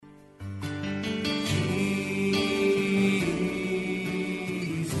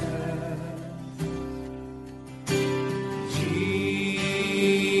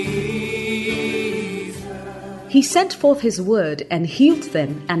He sent forth his word and healed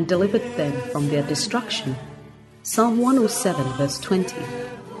them and delivered them from their destruction. Psalm 107 verse 20.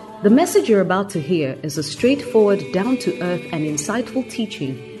 The message you're about to hear is a straightforward, down-to-earth and insightful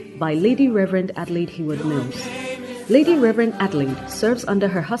teaching by Lady Reverend Adelaide Heward Mills. Lady Reverend Adelaide serves under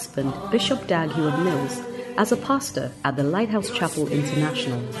her husband, Bishop Dag Heward Mills, as a pastor at the Lighthouse Chapel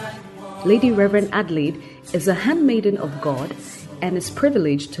International. Lady Reverend Adelaide is a handmaiden of God and is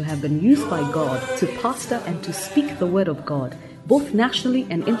privileged to have been used by God to pastor and to speak the word of God, both nationally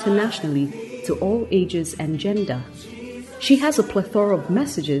and internationally, to all ages and gender. She has a plethora of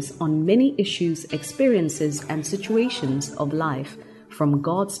messages on many issues, experiences, and situations of life from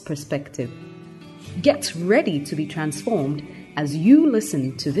God's perspective. Get ready to be transformed as you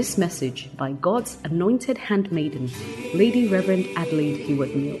listen to this message by God's anointed handmaiden, Lady Reverend Adelaide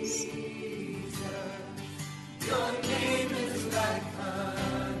Heward Mills.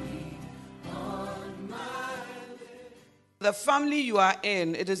 The family you are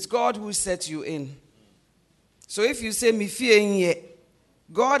in, it is God who set you in. So if you say, "Me fear,"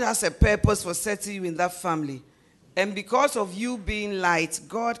 God has a purpose for setting you in that family. And because of you being light,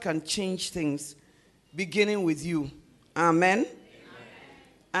 God can change things, beginning with you. Amen? Amen.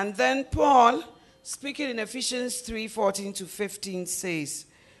 And then Paul, speaking in Ephesians 3:14-15, says,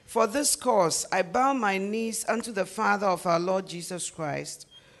 "For this cause I bow my knees unto the Father of our Lord Jesus Christ,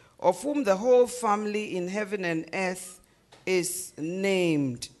 of whom the whole family in heaven and earth is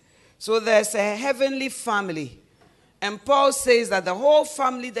named." So there's a heavenly family. And Paul says that the whole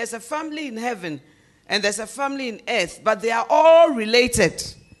family, there's a family in heaven and there's a family in earth, but they are all related.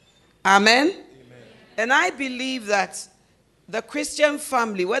 Amen? Amen. And I believe that the Christian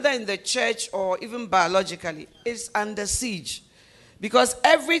family, whether in the church or even biologically, is under siege. Because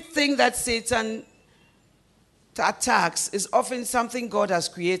everything that Satan attacks is often something God has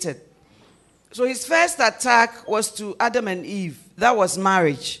created. So his first attack was to Adam and Eve. That was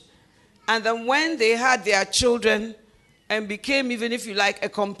marriage. And then when they had their children and became, even if you like, a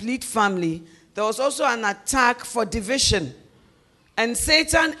complete family, there was also an attack for division. And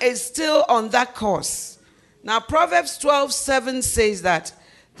Satan is still on that course. Now, Proverbs 12:7 says that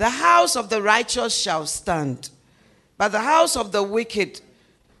the house of the righteous shall stand, but the house of the wicked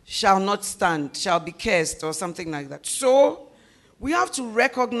shall not stand, shall be cursed, or something like that. So we have to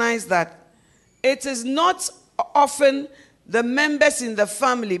recognize that it is not often the members in the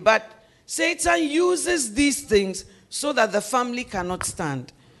family, but Satan uses these things so that the family cannot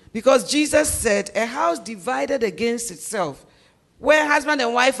stand. Because Jesus said, a house divided against itself, where husband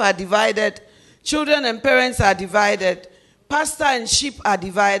and wife are divided, children and parents are divided, pastor and sheep are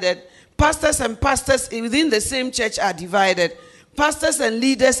divided, pastors and pastors within the same church are divided, pastors and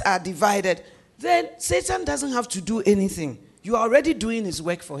leaders are divided, then Satan doesn't have to do anything. You are already doing his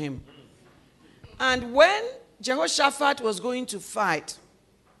work for him. And when Jehoshaphat was going to fight,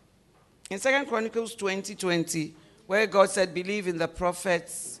 in 2 Chronicles 20:20, where God said, "Believe in the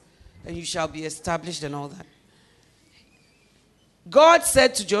prophets and you shall be established," and all that, God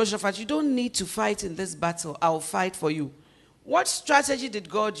said to Jehoshaphat, "You don't need to fight in this battle. I'll fight for you." What strategy did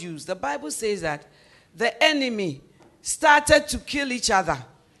God use? The Bible says that the enemy started to kill each other,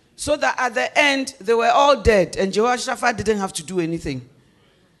 so that at the end they were all dead and Jehoshaphat didn't have to do anything.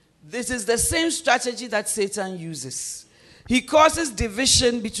 This is the same strategy that Satan uses. He causes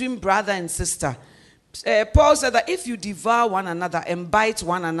division between brother and sister. Paul said that if you devour one another and bite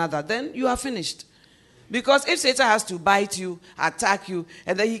one another, then you are finished. Because if Satan has to bite you, attack you,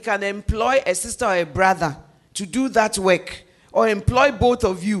 and then he can employ a sister or a brother to do that work, or employ both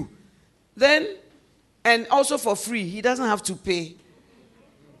of you, then, and also for free, he doesn't have to pay,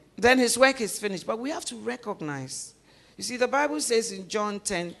 then his work is finished. But we have to recognize. You see, the Bible says in John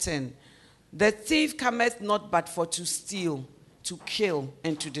 10:10, "The thief cometh not but for to steal, to kill,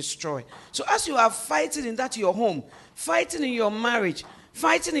 and to destroy." So as you are fighting in that your home, fighting in your marriage,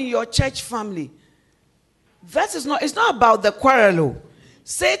 fighting in your church family, it's not about the quarrel.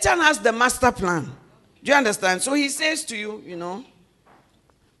 Satan has the master plan. Do you understand? So he says to you,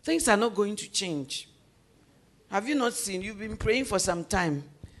 things are not going to change. Have you not seen? You've been praying for some time.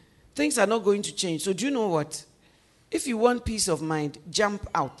 Things are not going to change. So do you know what? If you want peace of mind, jump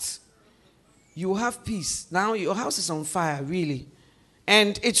out. You will have peace. Now your house is on fire, really.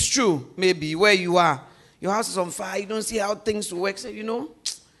 And it's true, maybe, where you are. Your house is on fire. You don't see how things work. So,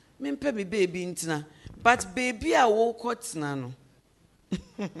 me baby intina. But baby, I woke up now.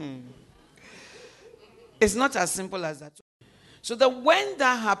 It's not as simple as that. So when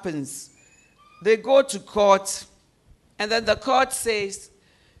that happens, they go to court, and then the court says,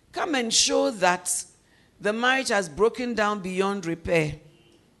 "Come and show that the marriage has broken down beyond repair."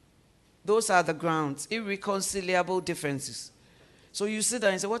 Those are the grounds. Irreconcilable differences. So you sit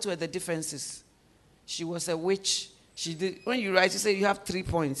down and say, what were the differences? She was a witch. She did. When you write, you say you have 3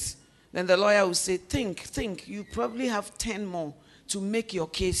 points. Then the lawyer will say, think. You probably have 10 more to make your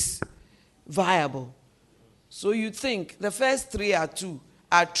case viable. So you think the first 3 are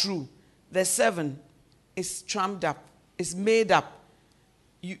true. The 7 is trumped up. It's made up.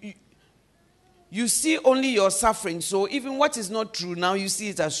 You see only your suffering. So even what is not true, now you see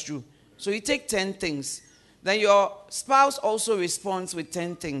it as true. So you take 10 things. Then your spouse also responds with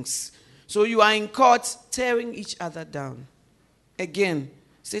 10 things. So you are in court tearing each other down. Again,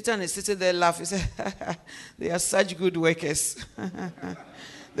 Satan is sitting there laughing. He said, they are such good workers.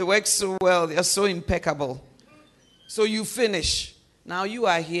 They work so well. They are so impeccable. So you finish. Now you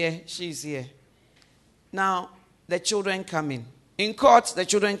are here. She's here. Now the children come in. In court, the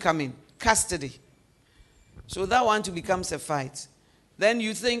children come in. Custody. So that one too becomes a fight. Then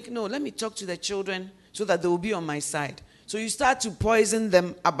you think, no, let me talk to the children so that they will be on my side. So you start to poison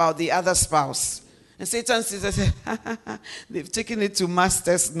them about the other spouse. And Satan says, they've taken it to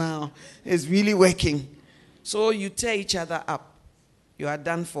masters now. It's really working. So you tear each other up. You are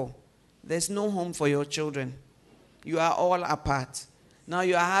done for. There's no home for your children. You are all apart. Now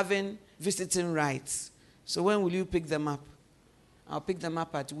you are having visiting rights. So when will you pick them up? I'll pick them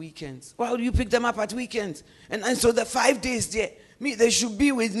up at weekends. Why would you pick them up at weekends? And so the 5 days there, they should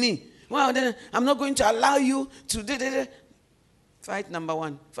be with me. Well, then I'm not going to allow you to... Fight number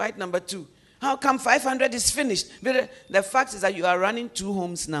 1. Fight number 2. How come 500 is finished? The fact is that you are running 2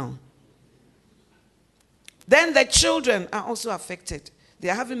 homes now. Then the children are also affected. They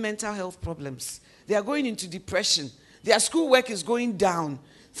are having mental health problems. They are going into depression. Their schoolwork is going down.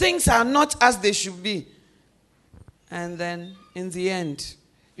 Things are not as they should be. And then, in the end,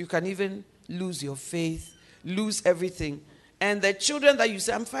 you can even lose your faith, lose everything. And the children that you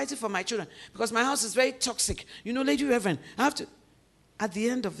say, I'm fighting for my children because my house is very toxic. You know, Lady Reverend, I have to... At the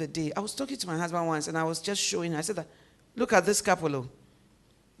end of the day, I was talking to my husband once and I was just showing, I said that, look at this couple.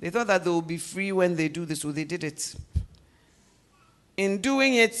 They thought that they will be free when they do this, so they did it. In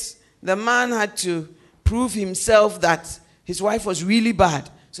doing it, the man had to prove himself that his wife was really bad.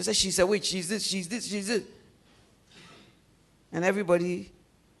 So he said, she's a witch, she's this, she's this, she's this. And everybody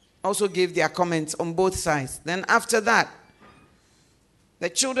also gave their comments on both sides. Then after that, the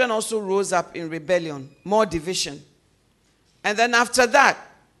children also rose up in rebellion, more division. And then after that,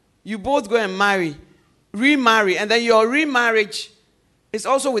 you both go and remarry, and then your remarriage is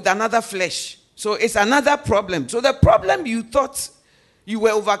also with another flesh. So it's another problem. So the problem you thought you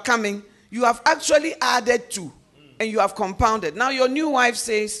were overcoming, you have actually added to, and you have compounded. Now your new wife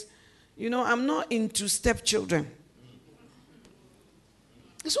says, you know, I'm not into stepchildren.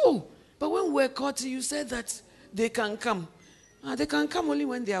 So, but when we're caught, you said that they can come. They can come only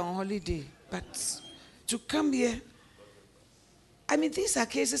when they are on holiday. But to come here, I mean, these are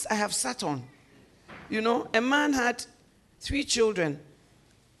cases I have sat on. You know, a man had 3 children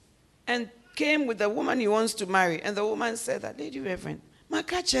and came with the woman he wants to marry. And the woman said that, Lady Reverend, my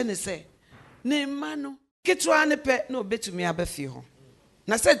catcher say, ne mano, get to an pet, no bet to me abefiho.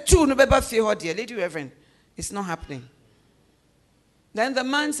 And I said, 2 no beba fiho, dear Lady Reverend. It's not happening. Then the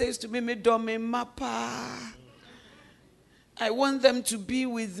man says to me, me dome mapa. I want them to be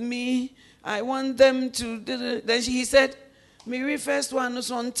with me. I want them to... Then he said, me first one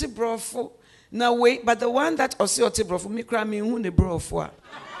is on Tibrofo. Now wait, but the one that Osio Tibrofo, me cry me who the brofo.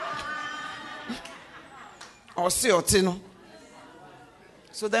 Osio Tino.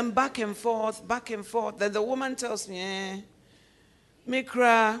 So then back and forth. Then the woman tells me, me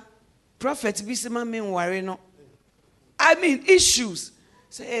cry, prophet Bisima me worry no. I mean, issues.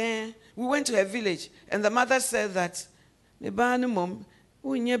 Say, we went to a village, and the mother said that, mom,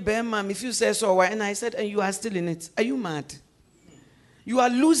 if you say so, and I said, and you are still in it. Are you mad? You are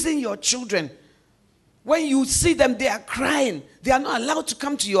losing your children. When you see them, they are crying. They are not allowed to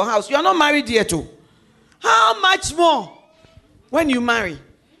come to your house. You are not married yet, too. How much more when you marry?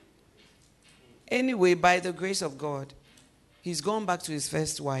 Anyway, by the grace of God, he's gone back to his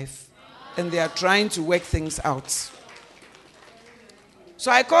first wife, and they are trying to work things out.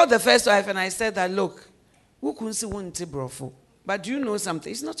 So I called the first wife and I said that, look, who couldn't see one brofo? But do you know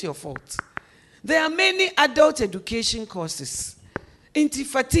something? It's not your fault. There are many adult education courses.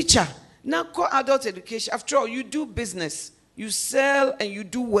 For teacher, now call adult education. After all, you do business. You sell and you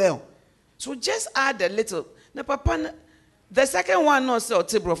do well. So just add a little. Now, Papa, the second one not so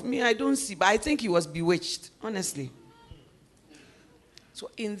brofo. Me, I don't see, but I think he was bewitched, honestly.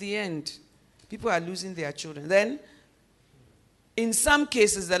 So in the end, people are losing their children. Then, in some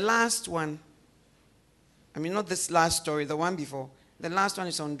cases, the last one, I mean, not this last story, the one before, The last one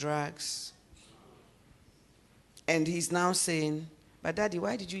is on drugs. And he's now saying, but Daddy,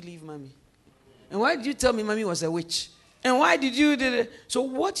 why did you leave Mommy? And why did you tell me Mommy was a witch? And why did you do it? So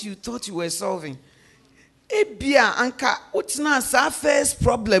what you thought you were solving? Ebia anka utna sa first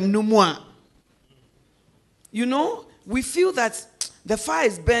problem no more. You know, we feel that the fire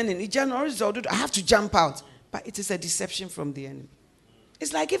is burning. I have to jump out. But it is a deception from the enemy.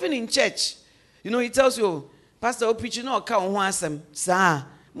 It's like even in church. You know, he tells you, Pastor, preaching no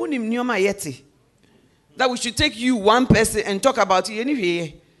that we should take you one person and talk about it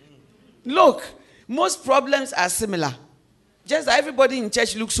anyway. Look, most problems are similar. Just that everybody in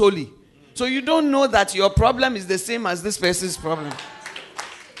church looks holy. So you don't know that your problem is the same as this person's problem.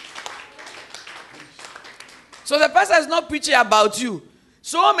 So the pastor is not preaching about you.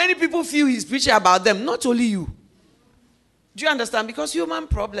 So many people feel he's preaching about them, not only you. Do you understand? Because human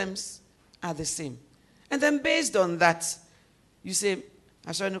problems are the same. And then based on that, you say,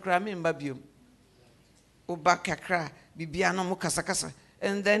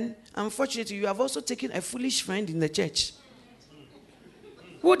 and then, unfortunately, you have also taken a foolish friend in the church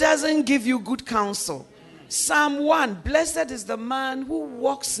who doesn't give you good counsel. Psalm 1, blessed is the man who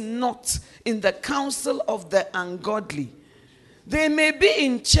walks not in the counsel of the ungodly. They may be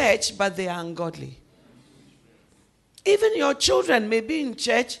in church, but they are ungodly. Even your children may be in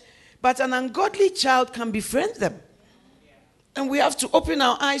church, but an ungodly child can befriend them. And we have to open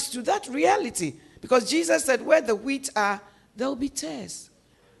our eyes to that reality. Because Jesus said, where the wheat are, there will be tares.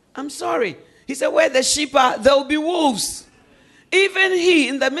 I'm sorry. He said, where the sheep are, there will be wolves. Even he,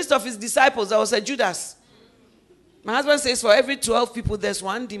 in the midst of his disciples, there was a Judas. My husband says, for every 12 people, there's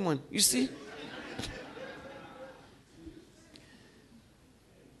one demon. You see?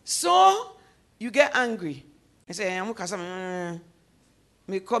 So, you get angry. I say,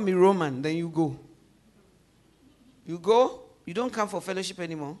 may call me Roman, then you go. You go, you don't come for fellowship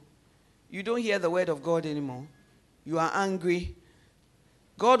anymore. You don't hear the word of God anymore. You are angry.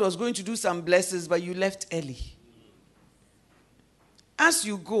 God was going to do some blessings, but you left early. As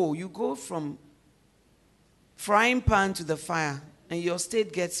you go from frying pan to the fire, and your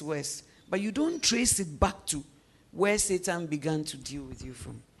state gets worse. But you don't trace it back to where Satan began to deal with you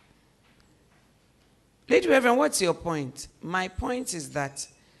from. Lady Reverend, what's your point? My point is that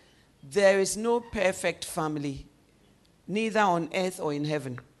there is no perfect family, neither on earth or in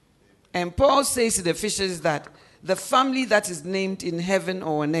heaven. And Paul says in Ephesians that the family that is named in heaven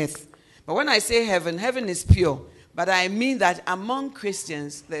or on earth. But when I say heaven, heaven is pure. But I mean that among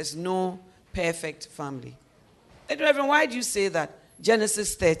Christians, there's no perfect family. Lady Reverend, why do you say that?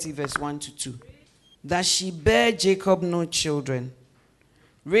 Genesis 30, verse 1 to 2. That she bare Jacob no children.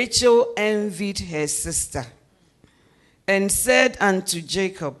 Rachel envied her sister and said unto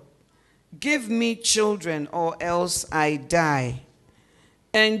Jacob, give me children, or else I die.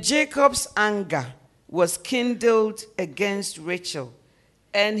 And Jacob's anger was kindled against Rachel,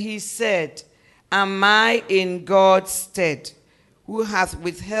 and he said, am I in God's stead, who hath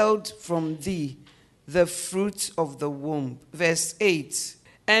withheld from thee the fruit of the womb? Verse 8.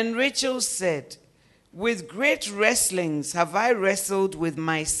 And Rachel said, with great wrestlings have I wrestled with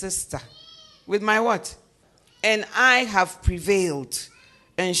my sister. With my what? And I have prevailed.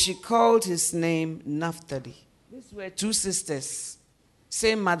 And she called his name Naphtali. These were two sisters.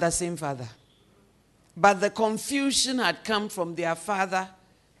 Same mother, same father. But the confusion had come from their father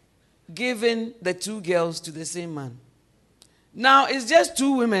giving the two girls to the same man. Now, it's just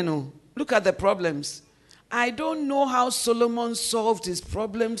two women. Oh. Look at the problems. I don't know how Solomon solved his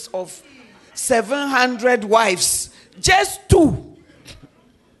problems of 700 wives. Just two.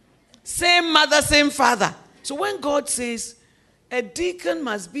 Same mother, same father. So when God says, a deacon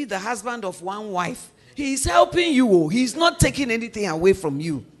must be the husband of one wife, he is helping you. He's not taking anything away from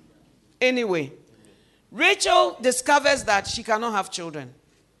you. Anyway, Rachel discovers that she cannot have children.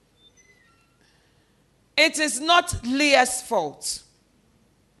 It is not Leah's fault.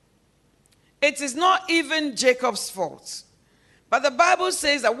 It is not even Jacob's fault. But the Bible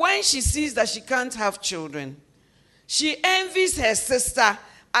says that when she sees that she can't have children, she envies her sister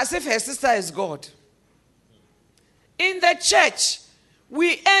as if her sister is God. In the church,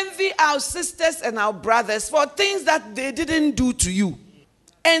 we envy our sisters and our brothers for things that they didn't do to you.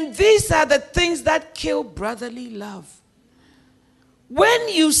 And these are the things that kill brotherly love. When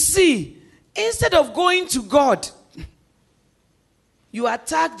you see, instead of going to God, you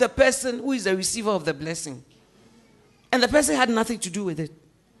attack the person who is the receiver of the blessing. And the person had nothing to do with it.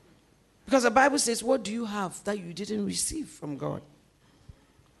 Because the Bible says, what do you have that you didn't receive from God?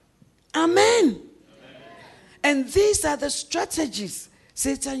 Amen. Amen. And these are the strategies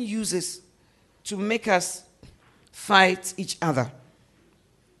Satan uses to make us fight each other.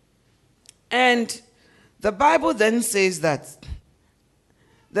 And the Bible then says that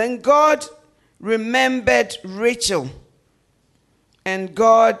then God remembered Rachel, and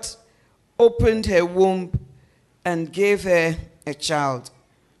God opened her womb and gave her a child.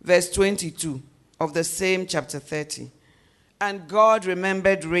 Verse 22 of the same chapter 30. And God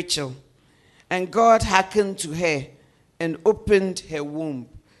remembered Rachel, and God hearkened to her and opened her womb.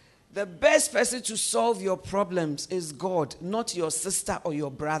 The best person to solve your problems is God, not your sister or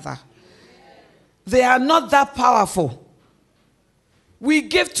your brother. They are not that powerful. We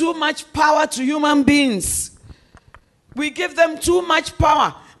give too much power to human beings. We give them too much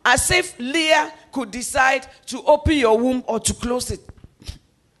power, as if Leah could decide to open your womb or to close it.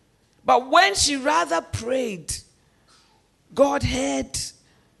 But when she rather prayed, God heard,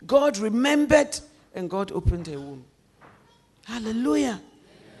 God remembered, and God opened her womb. Hallelujah.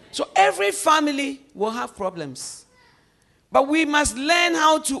 So every family will have problems. But we must learn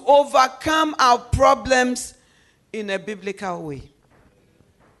how to overcome our problems in a biblical way.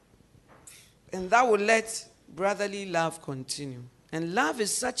 And that will let brotherly love continue. And love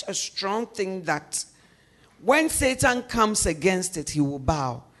is such a strong thing that when Satan comes against it, he will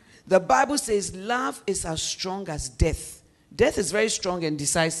bow. The Bible says love is as strong as death. Death is very strong and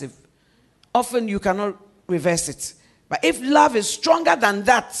decisive. Often you cannot reverse it. But if love is stronger than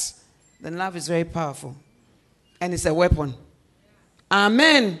that, then love is very powerful. And it's a weapon.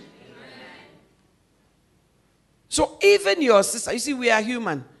 Amen. Amen. So even your sister, you see, we are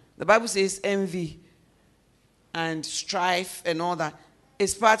human. The Bible says envy and strife and all that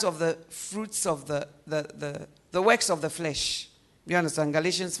is part of the fruits of the works of the flesh. You understand?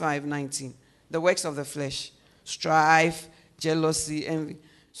 Galatians 5:19. The works of the flesh. Strife, jealousy, envy.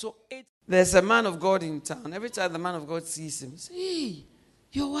 So there's a man of God in town. Every time the man of God sees him, he says, hey,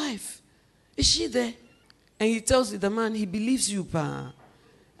 your wife, is she there? And he tells the man, he believes you, pa.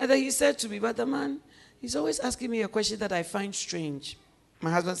 And then he said to me, but the man, he's always asking me a question that I find strange.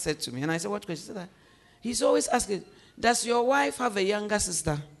 My husband said to me, and I said, what question? He said, he's always asking, does your wife have a younger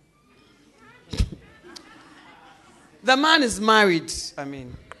sister? The man is married. I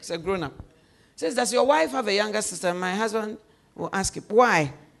mean, he's a grown-up. He says, does your wife have a younger sister? And my husband will ask him, why?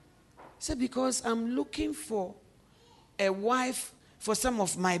 He said, because I'm looking for a wife for some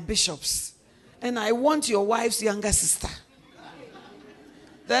of my bishops. And I want your wife's younger sister.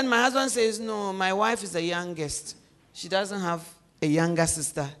 Then my husband says, no, my wife is the youngest. She doesn't have a younger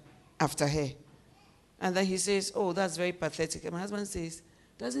sister after her. And then he says, oh, that's very pathetic. And my husband says,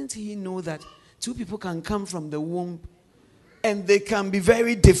 doesn't he know that two people can come from the womb and they can be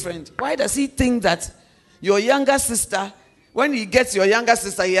very different? Why does he think that your younger sister, when he gets your younger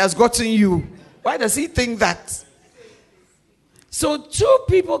sister, he has gotten you? Why does he think that? So two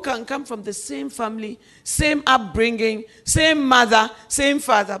people can come from the same family, same upbringing, same mother, same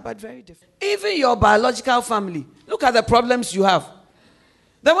father, but very different. Even your biological family. Look at the problems you have.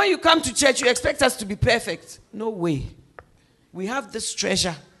 Then when you come to church, you expect us to be perfect. No way. We have this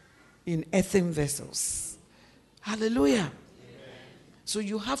treasure in earthen vessels. Hallelujah. Amen. So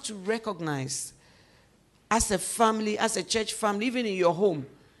you have to recognize as a family, as a church family, even in your home,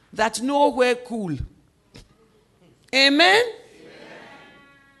 that nowhere cool. Amen.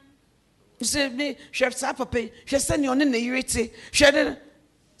 You say,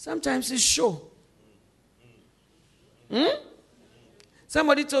 sometimes it's show.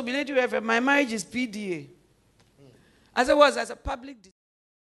 Somebody told me, Lady Reverend, my marriage is PDA. As it was, as a public,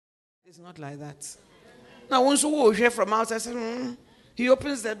 it's not like that. Now, once we hear from outside, he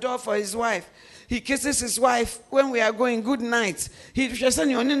opens the door for his wife. He kisses his wife when we are going, good night. He says,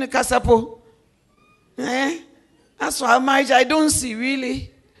 in the kasapo. As for our marriage, I don't see, really.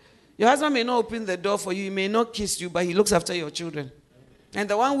 Your husband may not open the door for you, he may not kiss you, but he looks after your children. And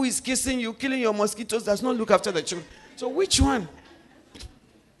the one who is kissing you, killing your mosquitoes, does not look after the children. So which one?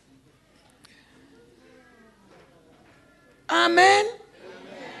 Amen.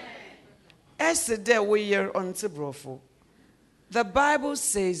 The Bible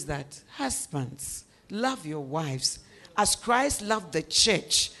says that husbands, love your wives as Christ loved the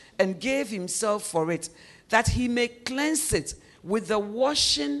church and gave himself for it, that he may cleanse it with the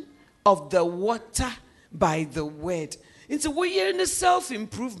washing of the water by the word. It's a way in the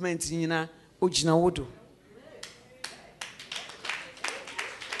self-improvement,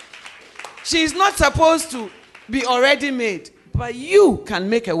 She's not supposed to be already made, but you can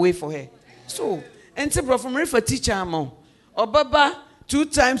make a way for her. So, from for teacher among or baba 2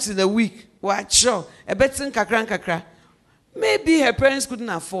 times in a week. What sure? A betin kakra. Maybe her parents couldn't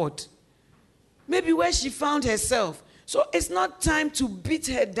afford. Maybe where she found herself. So it's not time to beat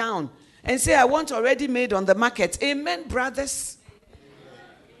her down and say, I want already made on the market. Amen, brothers.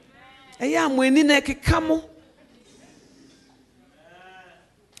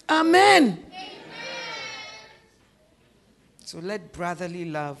 Amen. So let brotherly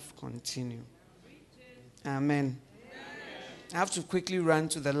love continue. Amen. I have to quickly run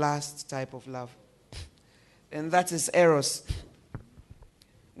to the last type of love. And that is eros,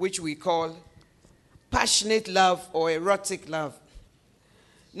 which we call passionate love or erotic love.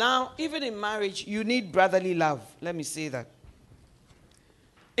 Now, even in marriage, you need brotherly love. Let me say that.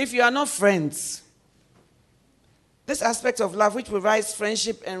 If you are not friends, this aspect of love, which provides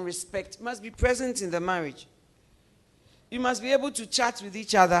friendship and respect, must be present in the marriage. You must be able to chat with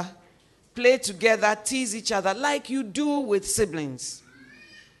each other, play together, tease each other like you do with siblings.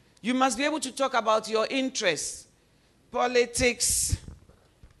 You must be able to talk about your interests, politics,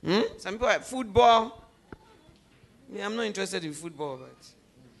 some people have football. I'm not interested in football, but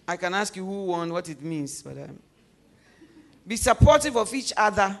I can ask you who won, what it means. But be supportive of each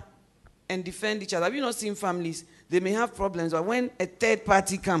other and defend each other. Have you not seen families? They may have problems, but when a third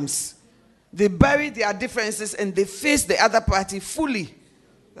party comes, they bury their differences and they face the other party fully.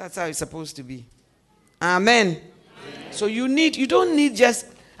 That's how it's supposed to be. Amen. Amen. So you don't need just,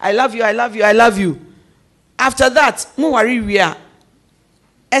 I love you, I love you, I love you. After that, no worry, we are.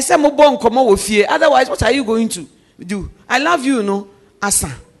 Otherwise, what are you going to do? I love you, no?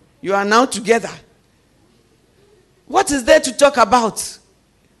 Asa, you are now together. What is there to talk about?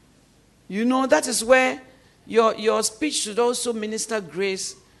 You know, that is where your speech should also minister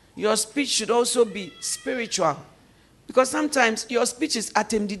grace. Your speech should also be spiritual. Because sometimes your speech is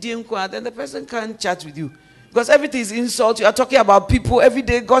atemdidinkwa, then the person can't chat with you. Because everything is insult. You are talking about people,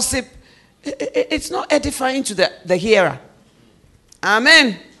 everyday gossip. It's not edifying to the hearer.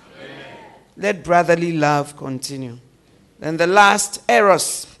 Amen. Amen. Let brotherly love continue. Then the last,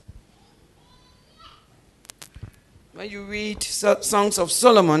 eros. When you read Songs of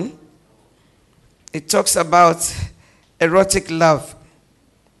Solomon, it talks about erotic love.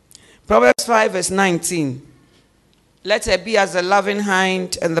 Proverbs 5 verse 19. Let her be as a loving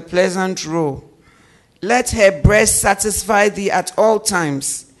hind and the pleasant roe. Let her breast satisfy thee at all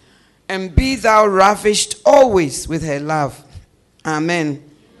times, and be thou ravished always with her love. Amen.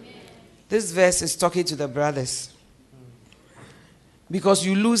 Amen. This verse is talking to the brothers. Because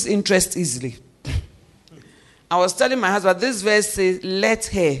you lose interest easily. I was telling my husband, this verse says, let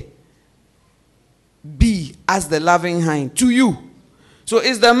her be as the loving hind to you. So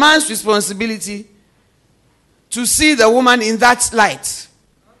it's the man's responsibility to see the woman in that light.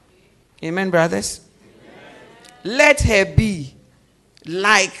 Amen, brothers? Amen. Let her be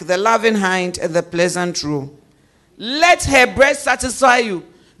like the loving hind and the pleasant roe. Let her breast satisfy you.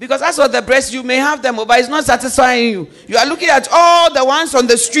 Because that's what the breast, you may have them, but it's not satisfying you. You are looking at all the ones on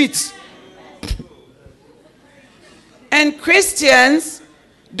the street. And Christians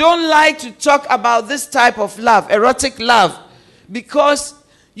don't like to talk about this type of love, erotic love, because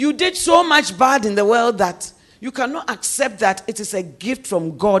you did so much bad in the world that you cannot accept that it is a gift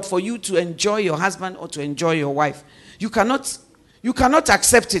from God for you to enjoy your husband or to enjoy your wife. You cannot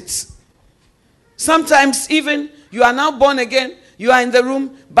accept it. Sometimes even you are now born again, you are in the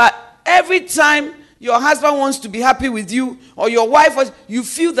room, but every time your husband wants to be happy with you or your wife, you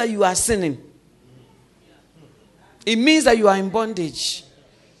feel that you are sinning. It means that you are in bondage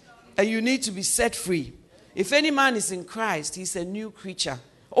and you need to be set free. If any man is in Christ, he's a new creature.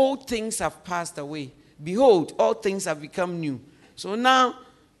 Old things have passed away. Behold, all things have become new. So now,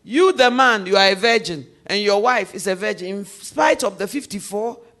 you the man, you are a virgin, and your wife is a virgin, in spite of the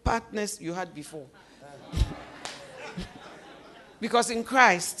 54 partners you had before. Because in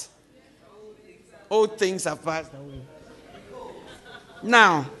Christ, old things have passed away.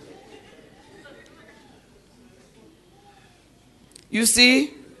 Now, you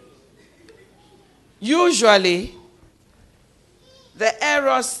see, usually, the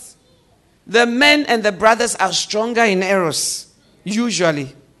eros, the men and the brothers are stronger in eros,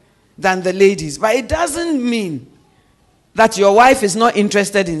 usually, than the ladies. But it doesn't mean that your wife is not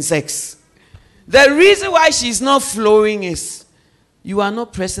interested in sex. The reason why she's not flowing is you are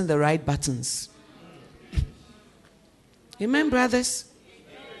not pressing the right buttons. Amen, brothers?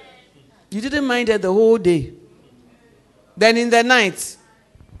 You didn't mind her the whole day. Then in the night,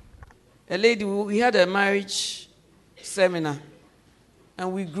 a lady, we had a marriage seminar.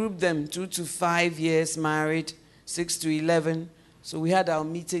 And we grouped them 2 to 5 years married, 6 to 11. So we had our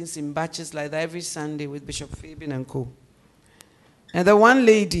meetings in batches like that every Sunday with Bishop Fabian and co. And the one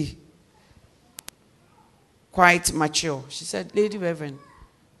lady, quite mature, she said, Lady Reverend,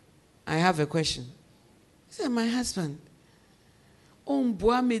 I have a question. I said, my husband,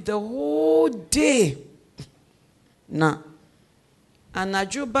 me the whole day. Nah. And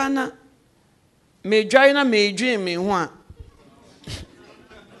Najubana, Me dry na me dream me one.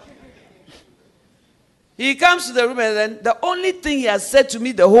 He comes to the room and then the only thing he has said to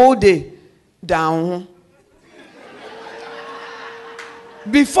me the whole day, down.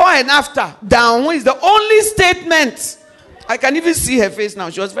 Before and after, down is the only statement. I can even see her face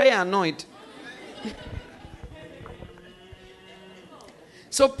now. She was very annoyed.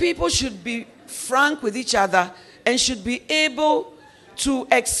 So people should be frank with each other and should be able to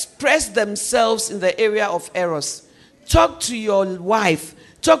express themselves in the area of errors. Talk to your wife.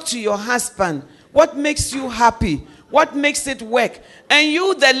 Talk to your husband. What makes you happy? What makes it work? And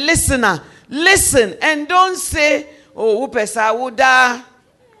you, the listener, listen and don't say, oh, upesa wuda.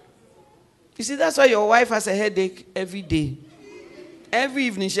 You see, that's why your wife has a headache every day. Every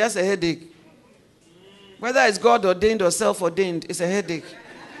evening she has a headache. Whether it's God ordained or self-ordained, it's a headache.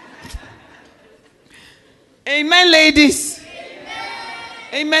 Amen, ladies.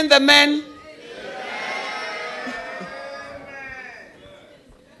 Amen, Amen the men. Amen.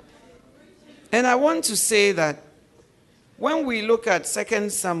 And I want to say that when we look at 2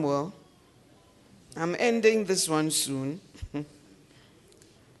 Samuel, I'm ending this one soon. 2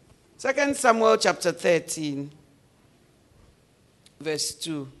 Samuel chapter 13, verse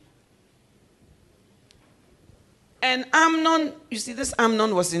 2. And Amnon, you see, this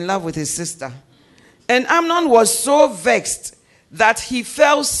Amnon was in love with his sister. And Amnon was so vexed that he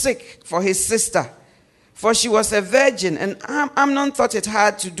fell sick for his sister, for she was a virgin, and Amnon thought it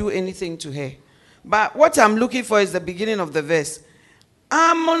hard to do anything to her. But what I'm looking for is the beginning of the verse.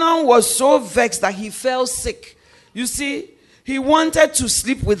 Amnon was so vexed that he fell sick. You see, he wanted to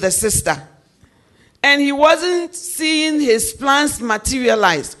sleep with the sister, and he wasn't seeing his plans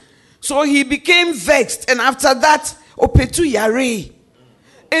materialize. So he became vexed, and after that, opetu yare.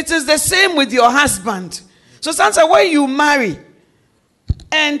 It is the same with your husband. So sometimes when you marry,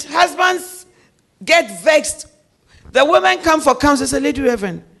 and husbands get vexed, the women come for counsel and say, Lady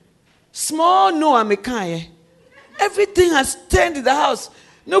Reverend, small no amekaye. Everything has turned in the house.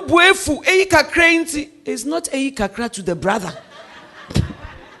 No buefu, eyi kakra inti. It's not eyi kakra to the brother.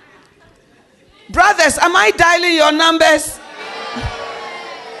 Brothers, am I dialing your numbers?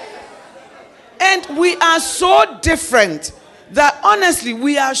 And we are so different that honestly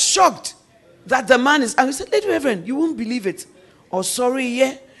we are shocked that the man is. And we said, Lady Reverend, you won't believe it. Or sorry,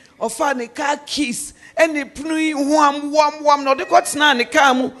 yeah. Or fa ne car kiss. And the pnui wham. No, they got na ne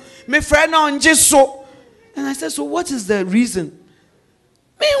car mu. Me friend on just so. And I said, so what is the reason?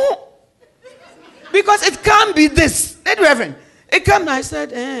 Because it can't be this. Lady Reverend, it can't. I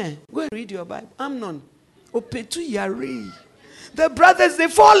said, go and read your Bible. Amnon. Opetu yare. The brothers, they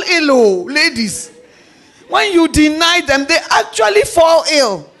fall ill, ladies. When you deny them, they actually fall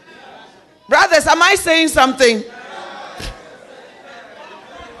ill. Brothers, am I saying something?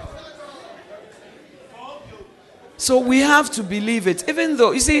 So we have to believe it. Even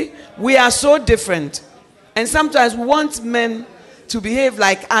though, you see, we are so different. And sometimes we want men to behave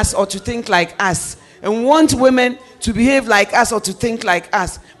like us or to think like us. And we want women to behave like us or to think like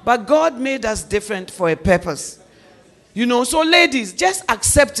us. But God made us different for a purpose. You know, so ladies, just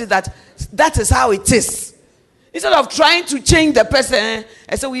accept it that is how it is. Instead of trying to change the person,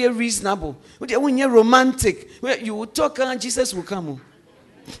 I say we are reasonable. When you're romantic, you will talk and Jesus will come.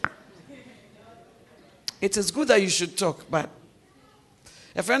 It is good that you should talk, but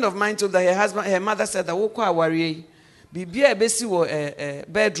a friend of mine told that her mother said that wokwa worry, be a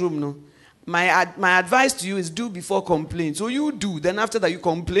besi bedroom no. My advice to you is do before complain. So you do, then after that you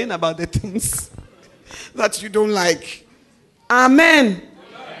complain about the things that you don't like. Amen.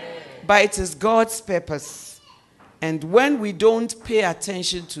 Amen. But it is God's purpose. And when we don't pay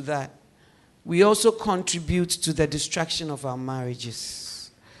attention to that, we also contribute to the destruction of our marriages.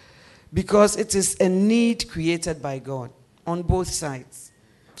 Because it is a need created by God on both sides.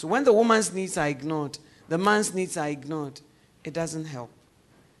 So when the woman's needs are ignored, the man's needs are ignored, it doesn't help.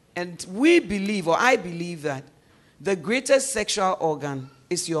 And we believe, or I believe, that the greatest sexual organ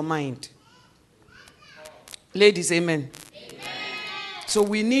is your mind. Ladies, amen. Amen. So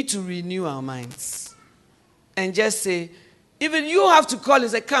we need to renew our minds. And just say, even you have to call and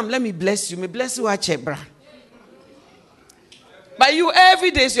say, come, let me bless you. Me bless you, Achebra. But you,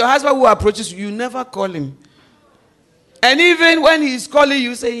 every day, it's your husband who approaches you. You never call him. And even when he's calling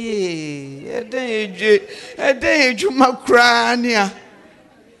you, say, yeah.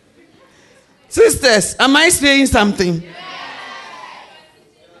 Sisters, am I saying something? Yes.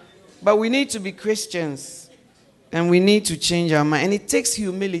 But we need to be Christians. And we need to change our mind. And it takes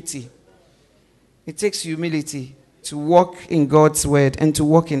humility. It takes humility to walk in God's word and to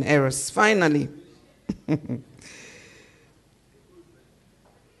walk in errors. Finally.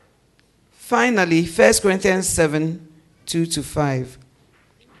 Finally, 1 Corinthians 7, 2-5.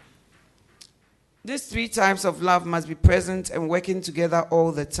 These three types of love must be present and working together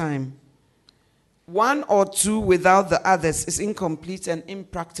all the time. One or two without the others is incomplete and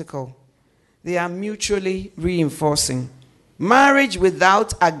impractical. They are mutually reinforcing. Marriage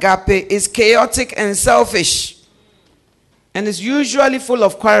without agape is chaotic and selfish, and is usually full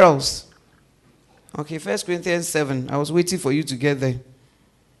of quarrels. Okay, 1 Corinthians 7. I was waiting for you to get there.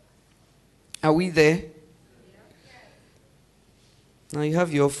 Are we there? Now you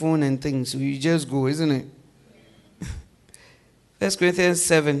have your phone and things, so you just go, isn't it? 1 Corinthians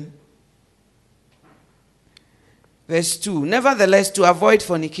 7, verse 2. Nevertheless, to avoid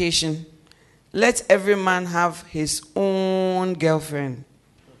fornication, let every man have his own girlfriend,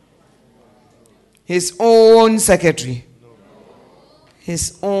 his own secretary,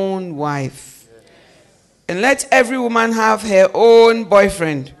 his own wife. And let every woman have her own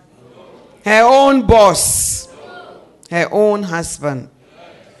boyfriend, her own boss, her own husband.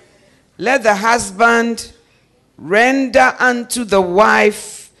 Let the husband render unto the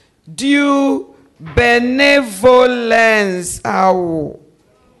wife due benevolence. Ow.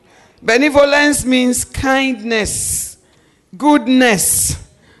 Benevolence means kindness, goodness.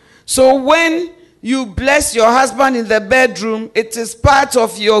 So when you bless your husband in the bedroom, it is part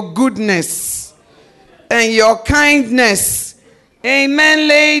of your goodness and your kindness. Amen,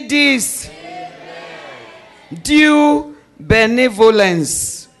 ladies. Amen. Due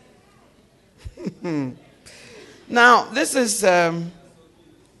benevolence. Now, this is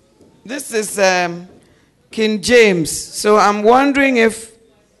King James. So I'm wondering if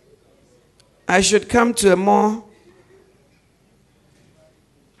I should come to a more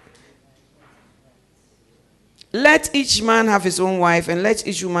let each man have his own wife, and let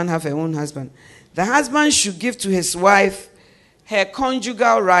each woman have her own husband. The husband should give to his wife her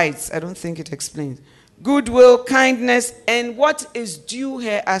conjugal rights. I don't think it explains. Goodwill, kindness, and what is due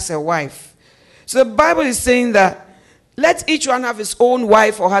her as a wife. So the Bible is saying that let each one have his own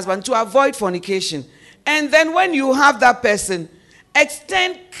wife or husband to avoid fornication. And then when you have that person,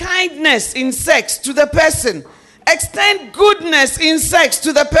 extend kindness in sex to the person. Extend goodness in sex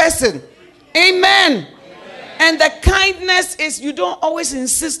to the person. Amen. And the kindness is you don't always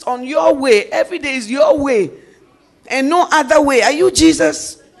insist on your way. Every day is your way and no other way. Are you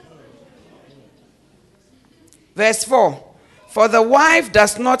Jesus? Verse 4. For the wife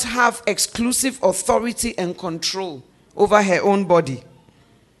does not have exclusive authority and control over her own body,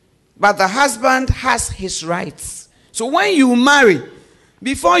 but the husband has his rights. So when you marry,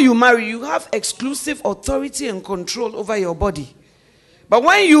 before you marry, you have exclusive authority and control over your body. But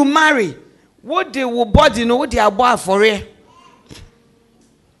when you marry, what they will body know what they are bought for it.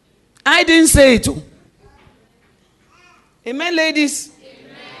 I didn't say it. Amen, ladies.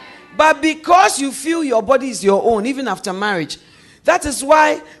 Amen. But because you feel your body is your own, even after marriage, that is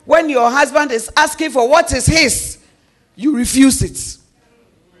why when your husband is asking for what is his, you refuse it.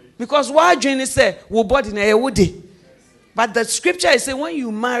 Because why Jenny say, "Wo body na woody," but the scripture is saying when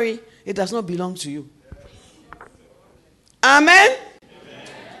you marry, it does not belong to you. Amen.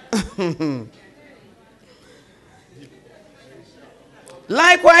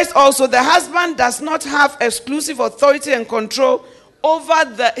 Likewise, also the husband does not have exclusive authority and control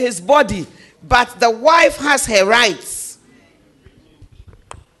over his body, but the wife has her rights.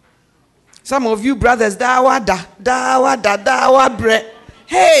 Some of you brothers,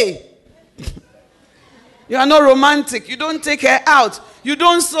 hey, you are not romantic. You don't take her out. You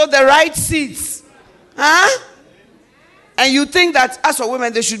don't sow the right seeds, huh? And you think that as for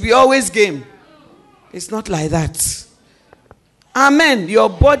women, they should be always game. It's not like that. Amen. Your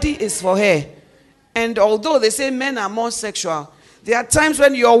body is for her. And although they say men are more sexual, there are times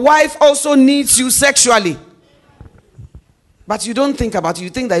when your wife also needs you sexually. But you don't think about it. You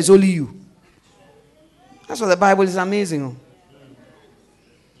think that it's only you. That's what the Bible is amazing.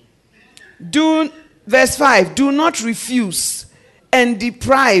 Verse 5. Do not refuse and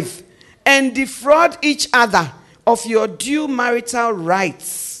deprive and defraud each other of your due marital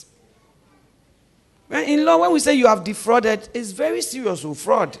rights. In law, when we say you have defrauded, it's very serious with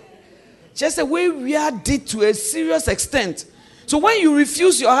fraud. Just the way we are did to a serious extent. So when you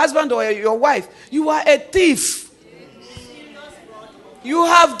refuse your husband or your wife, you are a thief. You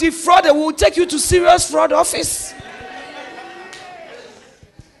have defrauded. We will take you to serious fraud office.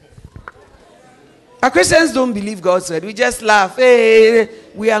 Our Christians don't believe God's word. We just laugh. Hey,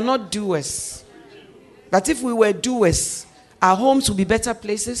 we are not doers. But if we were doers, our homes will be better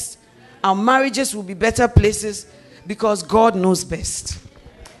places. Our marriages will be better places because God knows best.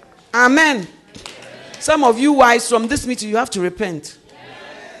 Amen. Some of you wives from this meeting, you have to repent.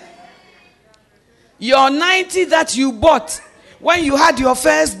 Your 90 that you bought when you had your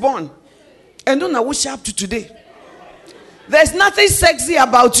firstborn. And don't know what's up to today. There's nothing sexy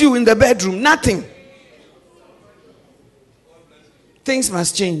about you in the bedroom. Nothing. Things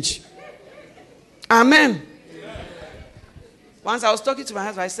must change. Amen. Once I was talking to my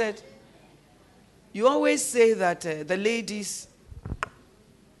husband, I said, you always say that the ladies,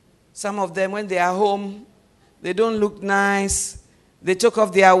 some of them, when they are home, they don't look nice. They took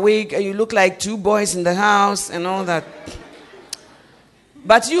off their wig and you look like two boys in the house and all that.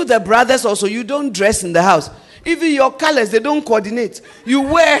 But you, the brothers also, you don't dress in the house. Even your colors, they don't coordinate. You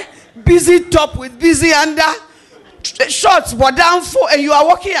wear busy top with busy under, shorts were down for, and you are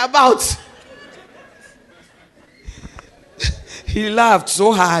walking about. He laughed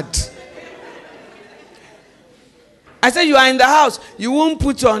so hard. I said, you are in the house, you won't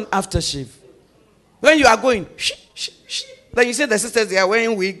put on aftershave. When you are going, shh, shh, shh. Then you say the sisters, they are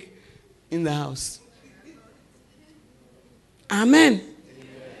wearing wig in the house. Amen.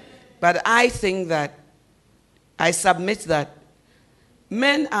 But I think that, I submit that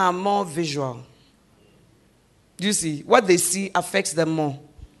men are more visual. Do you see? What they see affects them more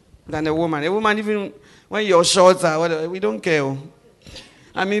than a woman. A woman, even when your shorts are whatever, we don't care.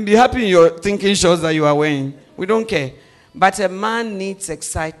 I mean, be happy in your thinking shorts that you are wearing. We don't care. But a man needs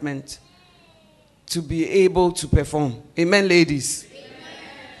excitement to be able to perform. Amen, ladies? Amen.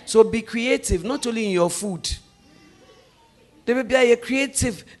 So be creative, not only in your food. There will be a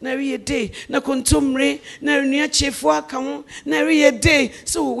creative. Nary a day. Na kontumre. Nary niya chefwa kamu. Nary a day.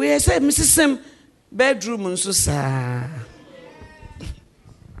 So we say, Mrs. Sim, bedroom unso sa.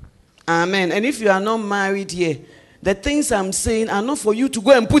 Amen. And if you are not married here, the things I'm saying are not for you to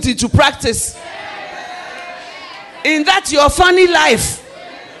go and put into practice. In that your funny life.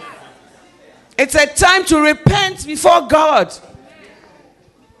 It's a time to repent before God.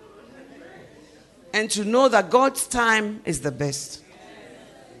 And to know that God's time is the best.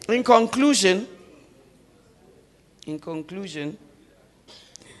 In conclusion,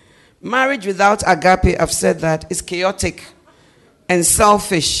 marriage without agape, I've said that, is chaotic and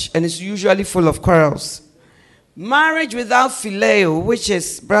selfish and is usually full of quarrels. Marriage without phileo, which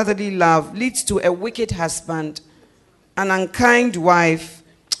is brotherly love, leads to a wicked husband, an unkind wife,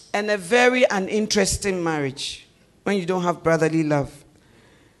 and a very uninteresting marriage when you don't have brotherly love.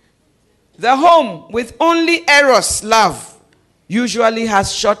 The home with only eros love usually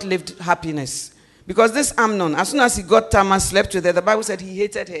has short-lived happiness. Because this Amnon, as soon as he got Tamar, slept with her, the Bible said he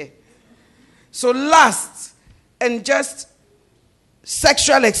hated her. So lust and just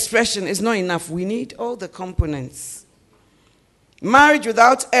sexual expression is not enough. We need all the components. Marriage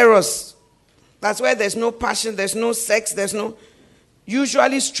without eros, that's where there's no passion, there's no sex,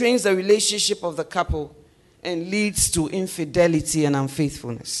 usually strains the relationship of the couple and leads to infidelity and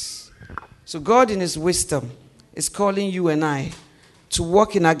unfaithfulness. So God in his wisdom is calling you and I to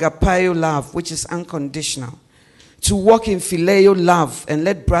walk in agapeo love, which is unconditional. To walk in phileo love and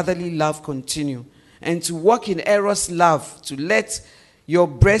let brotherly love continue. And to walk in eros love, to let your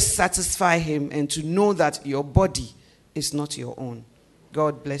breast satisfy him and to know that your body is not your own.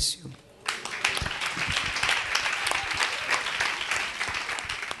 God bless you.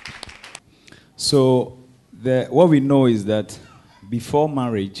 So what we know is that before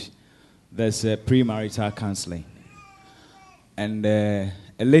marriage, there's a premarital counseling. And a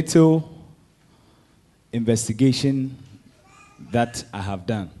little investigation that I have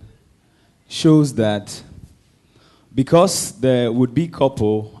done shows that because the would-be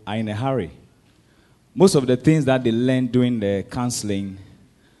couple are in a hurry, most of the things that they learn during the counseling,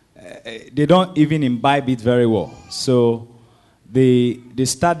 they don't even imbibe it very well. So they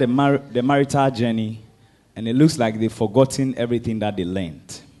start the marital journey, and it looks like they've forgotten everything that they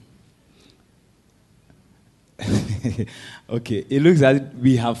learned. Okay, it looks like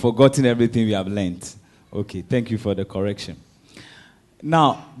we have forgotten everything we have learned. Okay, thank you for the correction.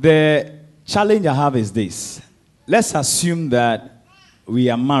 Now, the challenge I have is this. Let's assume that we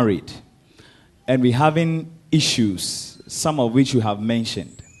are married and we're having issues, some of which you have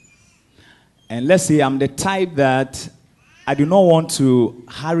mentioned. And let's say I'm the type that I do not want to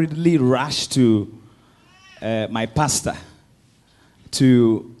hurriedly rush to my pastor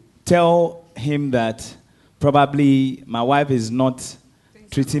to tell him that probably my wife is not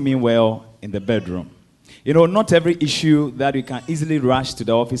treating me well in the bedroom. You know, not every issue that you can easily rush to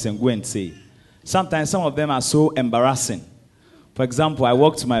the office and go and say. Sometimes some of them are so embarrassing. For example, I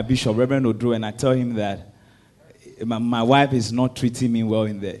walk to my bishop, Reverend Odro, and I tell him that my wife is not treating me well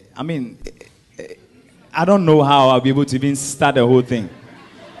in there. I mean, I don't know how I'll be able to even start the whole thing.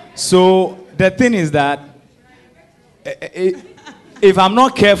 So the thing is that if I'm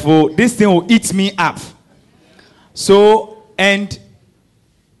not careful, this thing will eat me up. So, and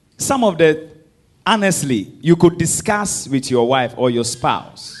some of the, honestly, you could discuss with your wife or your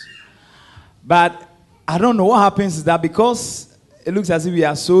spouse. But I don't know what happens is that because it looks as if we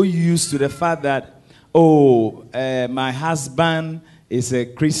are so used to the fact that, my husband is a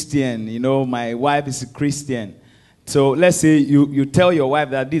Christian, my wife is a Christian. So let's say you tell your wife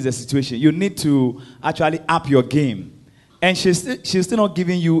that this is a situation. You need to actually up your game. And she's still not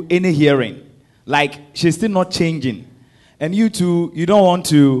giving you any hearing. Like, she's still not changing. And you two, you don't want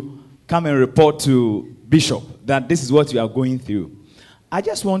to come and report to Bishop that this is what you are going through. I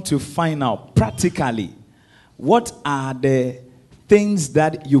just want to find out practically what are the things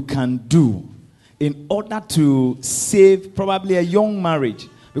that you can do in order to save probably a young marriage.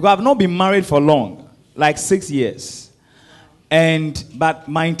 Because I've not been married for long, like 6 years. But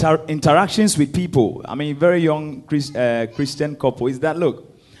my interactions with people, very young Christian couple, is that, look,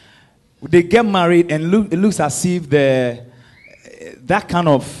 they get married and it looks as if that kind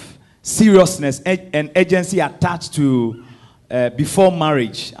of seriousness and urgency attached to before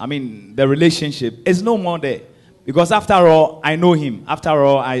marriage, the relationship, is no more there. Because after all, I know him. After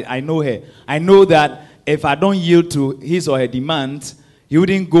all, I know her. I know that if I don't yield to his or her demands, he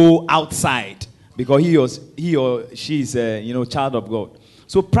wouldn't go outside because he or she is a child of God.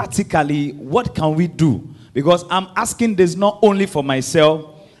 So practically, what can we do? Because I'm asking this not only for myself,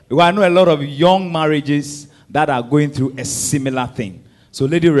 because I know a lot of young marriages that are going through a similar thing. So,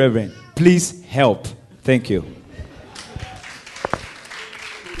 Lady Reverend, please help. Thank you.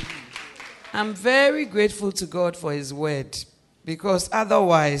 I'm very grateful to God for his word, because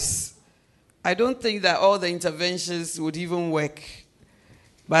otherwise, I don't think that all the interventions would even work.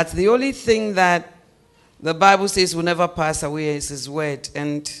 But the only thing that the Bible says will never pass away is his word.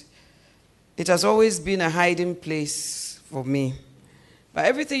 And it has always been a hiding place for me. But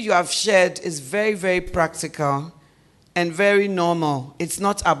everything you have shared is very, very practical and very normal. It's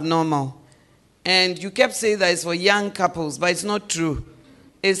not abnormal. And you kept saying that it's for young couples, but it's not true.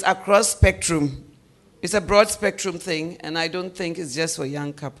 It's across spectrum. It's a broad spectrum thing, and I don't think it's just for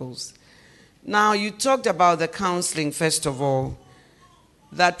young couples. Now, you talked about the counseling, first of all,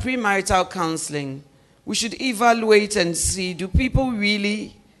 that premarital counseling, we should evaluate and see, do people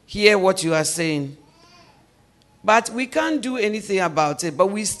really hear what you are saying? But we can't do anything about it, but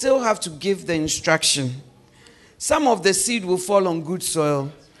we still have to give the instruction. Some of the seed will fall on good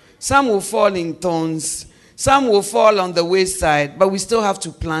soil. Some will fall in thorns. Some will fall on the wayside, but we still have to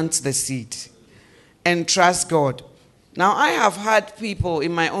plant the seed and trust God. Now, I have had people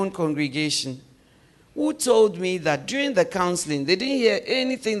in my own congregation who told me that during the counseling, they didn't hear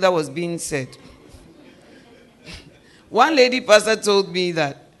anything that was being said. One lady pastor told me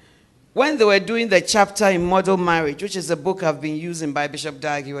that when they were doing the chapter in Model Marriage, which is a book I've been using by Bishop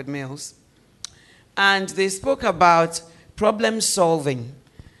Dag Heward-Mills, and they spoke about problem solving.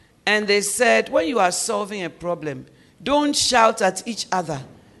 And they said, when you are solving a problem, don't shout at each other.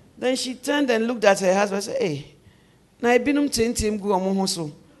 Then she turned and looked at her husband and said, hey,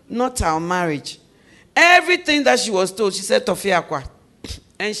 not our marriage. Everything that she was told, she said, Tofiakwa.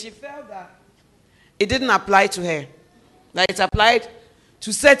 And she felt that it didn't apply to her. That it applied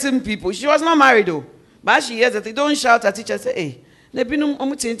to certain people. She was not married though. But she hears that they don't shout at each other and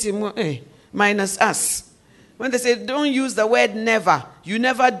say, hey, minus us. When they say, don't use the word never. You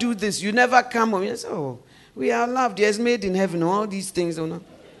never do this. You never come home. You say, oh, we are loved. Yes, made in heaven. All these things.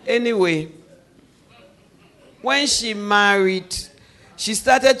 Anyway, when she married, she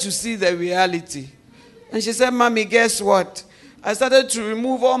started to see the reality. And she said, Mommy, guess what? I started to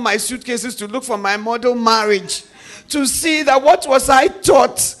remove all my suitcases to look for my model marriage. To see that what was I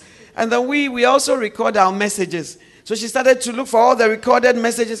taught. And then we also record our messages. So she started to look for all the recorded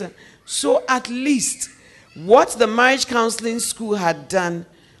messages. So at least what the marriage counseling school had done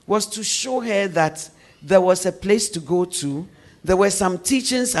was to show her that there was a place to go to, there were some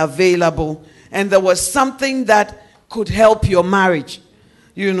teachings available, and there was something that could help your marriage.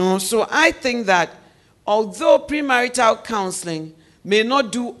 So I think that although premarital counseling may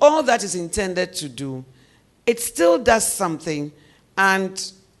not do all that is intended to do, it still does something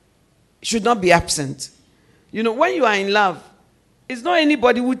and should not be absent. When you are in love, it's not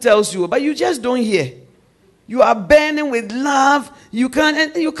anybody who tells you, but you just don't hear. You are burning with love. You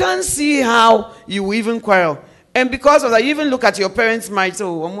can't see how you will even quarrel. And because of that, you even look at your parents' marriage.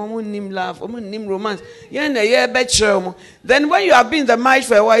 Oh, love, romance. Then when you have been in the marriage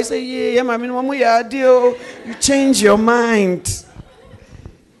for a while, you say, you change your mind.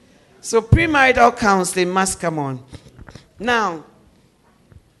 So premarital counseling must come on. Now,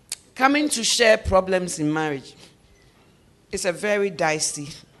 coming to share problems in marriage. is a very dicey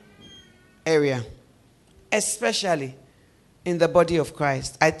area, especially in the body of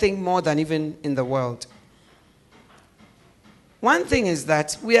Christ. I think more than even in the world. One thing is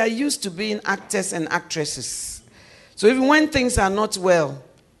that we are used to being actors and actresses. So even when things are not well,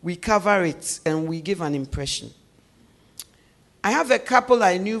 we cover it and we give an impression. I have a couple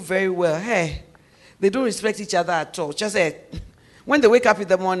I knew very well. Hey, they don't respect each other at all. Just when they wake up in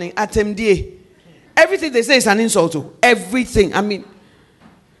the morning, at MDA, everything they say is an insult. Everything. I mean,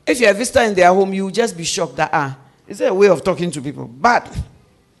 if you're a visitor in their home, you will just be shocked that, is there a way of talking to people? But,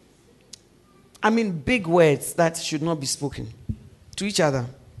 I mean, big words that should not be spoken to each other.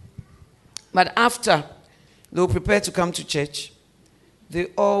 But after they'll prepare to come to church, they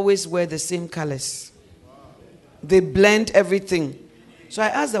always wear the same colors. They blend everything. So I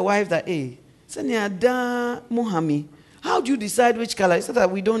asked the wife that, hey, Muhammad, how do you decide which color? He said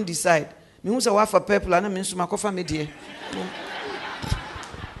that we don't decide.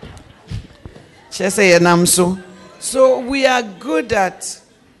 So we are good at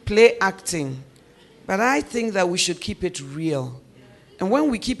play acting, but I think that we should keep it real. And when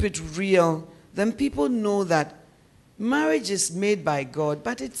we keep it real, then people know that marriage is made by God,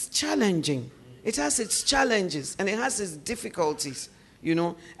 but it's challenging. It has its challenges and it has its difficulties, you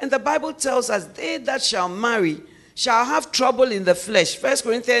know. And the Bible tells us, they that shall marry shall have trouble in the flesh. 1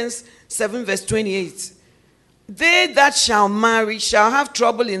 Corinthians 7 verse 28. They that shall marry shall have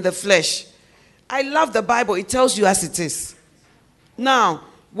trouble in the flesh. I love the Bible. It tells you as it is. Now,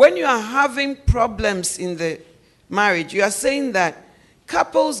 when you are having problems in the marriage, you are saying that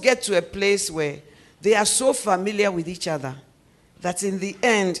couples get to a place where they are so familiar with each other that in the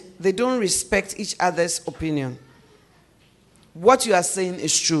end, they don't respect each other's opinion. What you are saying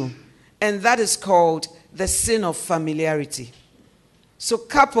is true. And that is called the sin of familiarity. So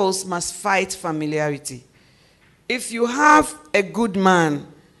couples must fight familiarity. If you have a good man,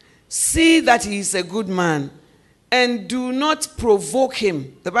 see that he is a good man and do not provoke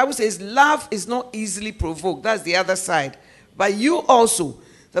him. The Bible says love is not easily provoked. That's the other side. But you also,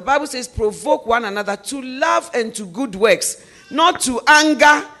 the Bible says, provoke one another to love and to good works, not to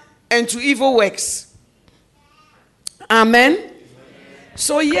anger and to evil works. Amen? Amen.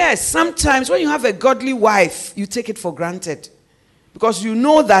 So yes, sometimes when you have a godly wife, you take it for granted. Because you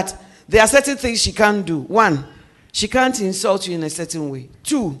know that there are certain things she can't do. 1, she can't insult you in a certain way.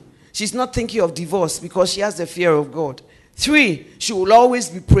 2, she's not thinking of divorce because she has the fear of God. 3, she will always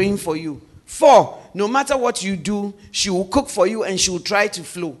be praying for you. 4, no matter what you do, she will cook for you and she will try to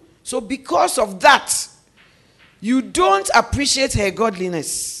flow. So because of that, you don't appreciate her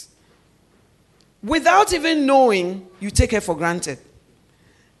godliness. Without even knowing, you take her for granted.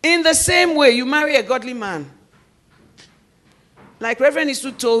 In the same way, you marry a godly man. Like Reverend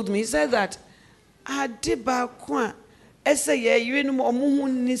Isu told me, he said that,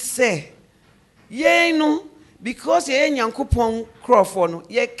 because ye nyankopon krofo no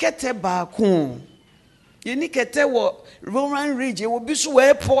ye kete baako ye ni kete wo Roman Ridge ye wo bisu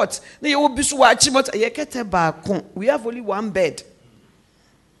airport na ye wo bisu wa Achimota ye kete baako. We have only one bed,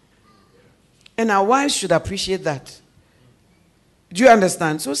 and our wives should appreciate that. Do you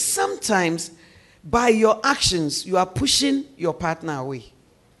understand? So sometimes by your actions you are pushing your partner away,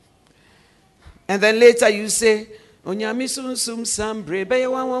 and then later you say onyami sum sambre be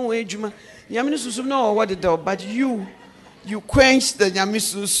wan we adwuma nyame susum no what the but you quench the nyame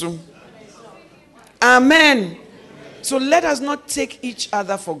susum. Amen. So let us not take each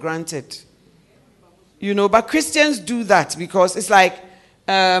other for granted. You know, but Christians do that because it's like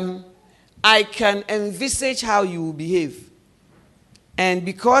I can envisage how you will behave, and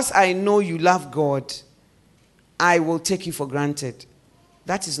because I know you love God, I will take you for granted.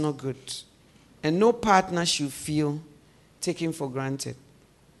 That is not good. And no partner should feel taken for granted.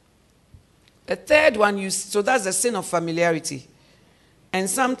 The third one, so that's the sin of familiarity. And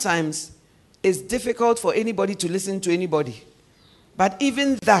sometimes it's difficult for anybody to listen to anybody. But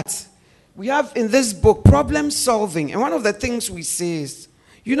even that, we have in this book problem solving. And one of the things we say is,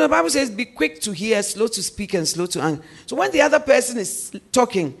 you know, the Bible says, be quick to hear, slow to speak, and slow to anger. So when the other person is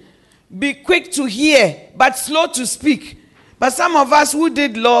talking, be quick to hear, but slow to speak. But some of us who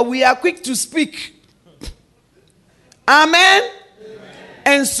did law, we are quick to speak. Amen? Amen.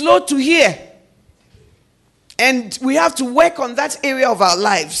 And slow to hear. And we have to work on that area of our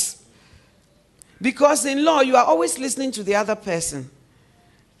lives. Because in law, you are always listening to the other person.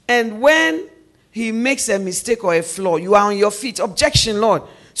 And when he makes a mistake or a flaw, you are on your feet. Objection, Lord.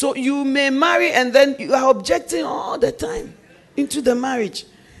 So you may marry and then you are objecting all the time into the marriage.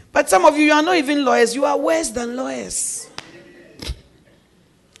 But some of you are not even lawyers. You are worse than lawyers.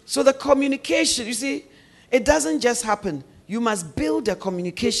 So the communication, you see, it doesn't just happen. you must build a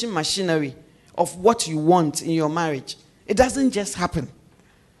communication machinery of what you want in your marriage. It doesn't just happen.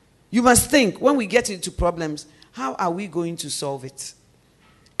 You must think, when we get into problems, how are we going to solve it?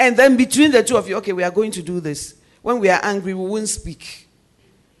 And then between the two of you, okay, we are going to do this. When we are angry, we won't speak.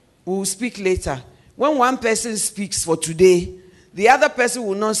 We will speak later. When one person speaks for today, the other person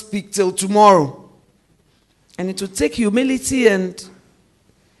will not speak till tomorrow. And it will take humility and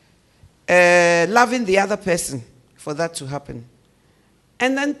loving the other person for that to happen.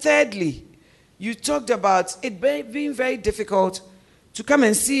 And then thirdly, you talked about it being very difficult to come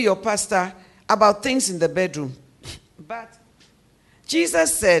and see your pastor about things in the bedroom. But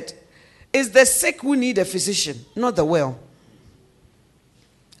Jesus said, it's the sick who need a physician, not the well.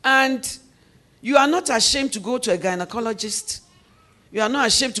 And you are not ashamed to go to a gynecologist. You are not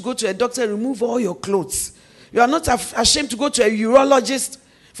ashamed to go to a doctor and remove all your clothes. You are not ashamed to go to a urologist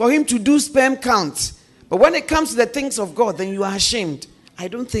for him to do sperm count. But when it comes to the things of God, then you are ashamed. I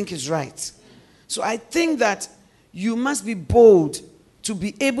don't think it's right. So I think that you must be bold to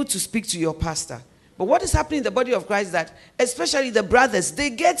be able to speak to your pastor. But what is happening in the body of Christ is that, especially the brothers, they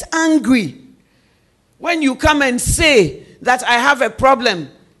get angry when you come and say that I have a problem.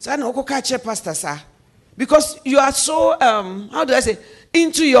 Because you are so, how do I say,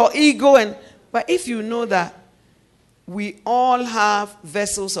 into your ego. But if you know that we all have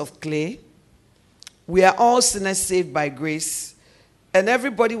vessels of clay, we are all sinners saved by grace, and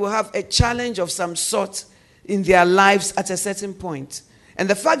everybody will have a challenge of some sort in their lives at a certain point. And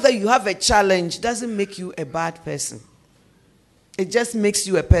the fact that you have a challenge doesn't make you a bad person. It just makes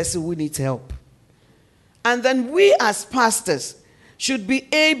you a person who needs help. And then we as pastors should be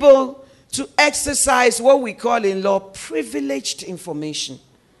able to exercise what we call in law privileged information.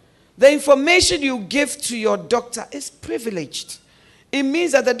 The information you give to your doctor is privileged. It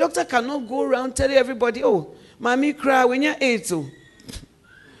means that the doctor cannot go around telling everybody, oh, Mami cry when you're 8.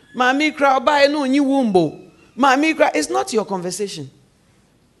 Mami cry by no new wombo. Mami cry. It's not your conversation.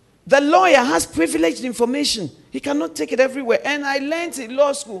 The lawyer has privileged information. He cannot take it everywhere. And I learned in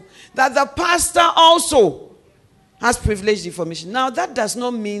law school that the pastor also has privileged information. Now, that does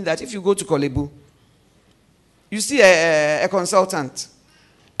not mean that if you go to Kolebu, you see a consultant,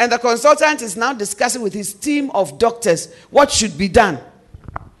 and the consultant is now discussing with his team of doctors what should be done.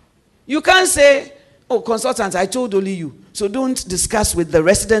 You can't say, oh, consultant, I told only you. So don't discuss with the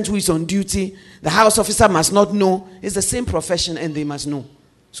resident who is on duty. The house officer must not know. It's the same profession and they must know.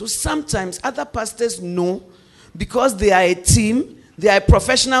 So sometimes other pastors know because they are a team, they are a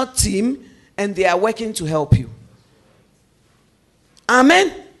professional team, and they are working to help you. Amen?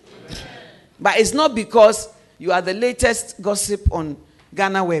 Amen. But it's not because you are the latest gossip on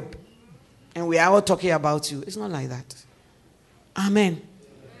Ghana Web and we are all talking about you. It's not like that. Amen.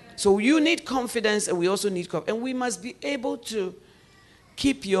 So you need confidence and we also need confidence. And we must be able to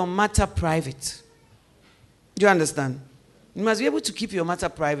keep your matter private. Do you understand? You must be able to keep your matter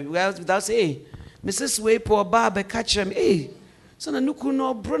private without saying, hey, Mrs. Weipo, Baba, catch him. Hey, son of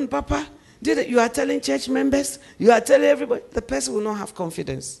Nukuno, Brun, Papa, did it? You are telling church members, you are telling everybody. The person will not have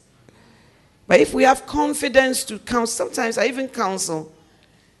confidence. But if we have confidence to counsel, sometimes I even counsel,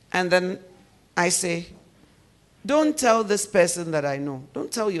 and then I say, don't tell this person that I know.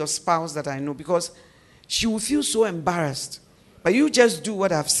 Don't tell your spouse that I know, because she will feel so embarrassed. But you just do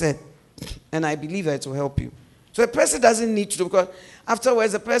what I've said, and I believe it will help you. So the person doesn't need to do, because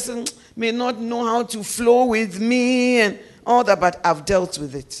afterwards the person may not know how to flow with me and all that, but I've dealt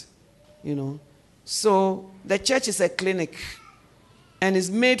with it, you know. So the church is a clinic and is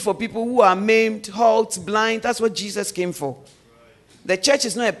made for people who are maimed, halt, blind. That's what Jesus came for. The church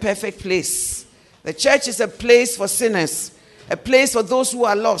is not a perfect place. The church is a place for sinners, a place for those who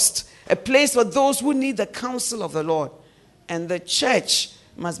are lost, a place for those who need the counsel of the Lord. And the church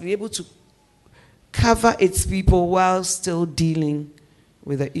must be able to cover its people while still dealing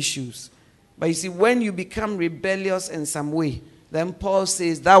with the issues. But you see, when you become rebellious in some way, then Paul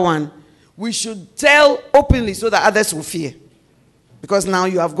says that one, we should tell openly so that others will fear. Because now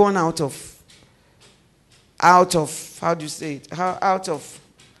you have gone out of, how do you say it? Out of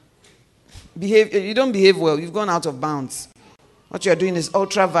behavior. You don't behave well. You've gone out of bounds. What you are doing is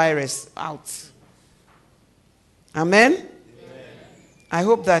ultra virus out. Amen? I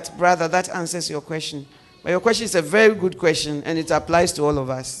hope that, brother, that answers your question. But your question is a very good question, and it applies to all of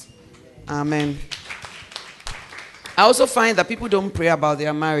us. Amen. I also find that people don't pray about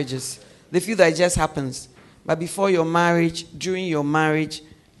their marriages. They feel that it just happens. But before your marriage, during your marriage,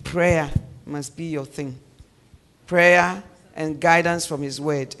 prayer must be your thing. Prayer and guidance from His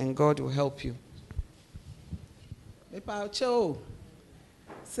Word, and God will help you.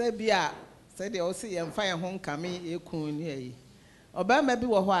 Sɛ Said they also and fire home coming, you coon ye. Obama be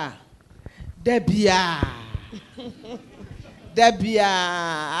wa. Debia.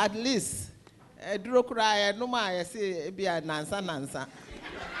 At least. A draw cry, no more, I say, be a nansa.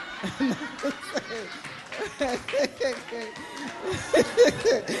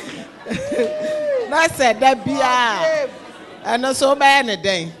 That's it, Debia. And not so bad a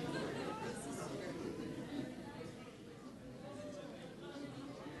day.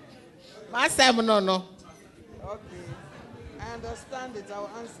 My Simon, no. Okay. I understand it.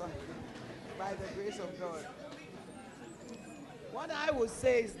 I'll answer by the grace of God. What I would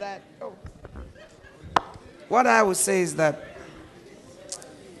say is that.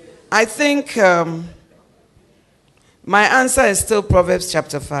 I think my answer is still Proverbs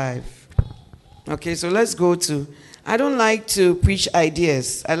chapter 5. Okay, so let's go to. I don't like to preach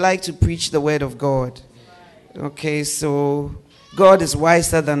ideas. I like to preach the word of God. Okay, so God is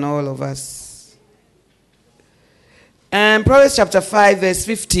wiser than all of us. And Proverbs chapter 5, verse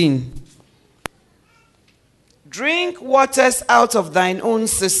 15. Drink waters out of thine own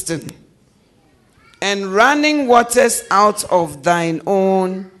cistern, and running waters out of thine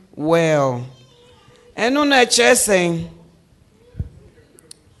own well. And on a chair saying,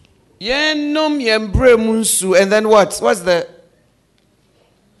 Yenom yembre munsu, and then what? What's the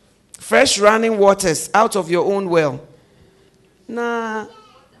fresh running waters out of your own well? Na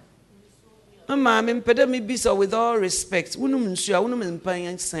mama mpede me bisa with all respect. Unum nsu a unum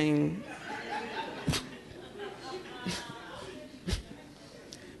mpan saying.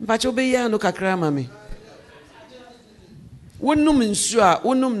 Mpacho be ya no kakra mame. Unum nsu a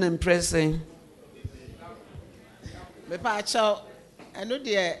unum ne impressing. Me pa chaw eno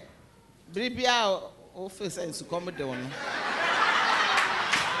de bribia office ensu come de wono.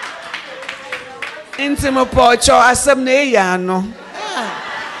 Intimo pocho asem na eya no.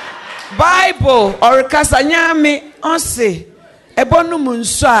 Bible or kasanyame onse ebonum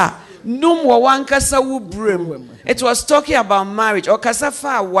nso a num wo wankasa wo brem. It was talking about marriage or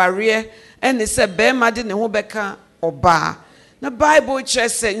kasafa warrior and it said be ma de ne ho beka oba. Na Bible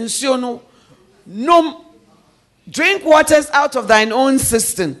church say nsuo no num drink waters out of thine own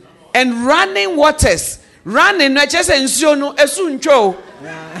cistern and running waters. Running no church say nsuo no esu ntwo.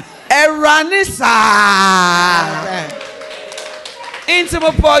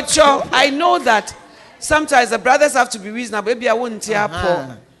 I know that sometimes the brothers have to be reasonable. Maybe I won't hear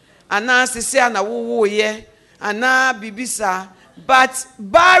Paul. And now say ana wo ye, ana bibisa. But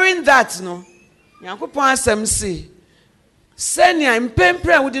barring that, no, Yankopon asem say, senya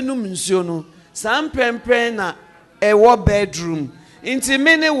impempre wudi no nsuo no, sa impempre na ewo bedroom. Inti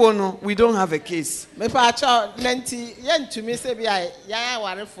mene wo no, we don't have a case. Me pa cha nanti yentumi se bia ya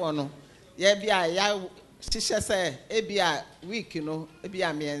ware fo no. Ye bia ya hihye se e bia week no, e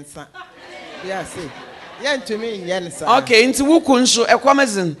bia miensa. Bia say yentumi nye nsa. Okay, inti wuku nso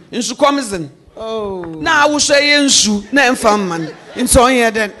ekwamezin, nsu kwamezin. Oh. Na wo hwe ye nsu na emfa man. Inti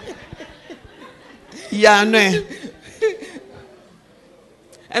onye den. Ya no.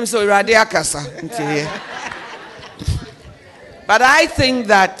 I'm so radia kasa inti here. But I think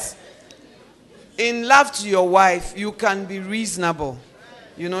that in love to your wife, you can be reasonable.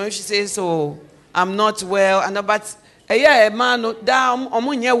 You know, if she says, "Oh, I'm not well," and but yeah, man, down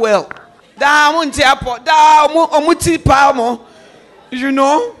omunye well, down muntiapo, down omuti palmo, you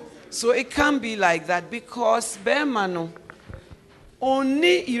know. So it can be like that because be'mano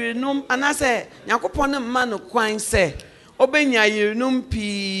only irenum, and I say, "Yakupone mano kwan say, obenya irenum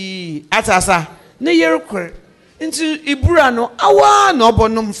pi atasa ne yerukwe." Into Ibura no awa no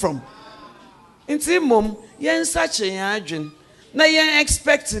bonum from. Into mom yen such a adwin. Na yen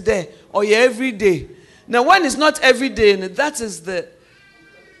expect today or every day. Now when it's not every day, that is the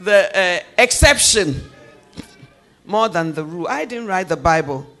exception more than the rule. I didn't write the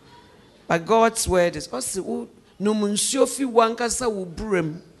Bible, but God's word is also no munsio fi wankasa wo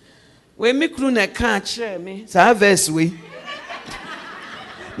brem. We me kru na ka kire me sa verse we.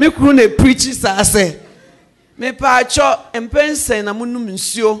 Me kru na preach sa say me pa cho empensen na munum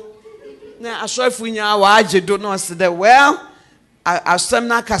nsuo na asofu nya wa agedo no se the well asem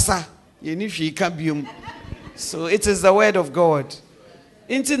na kasa ye ni hwi ka biom. So it is the word of God.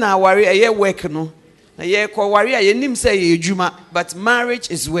 Inti na wari eye work no na ye ko wari ye nim say ye adwuma, but marriage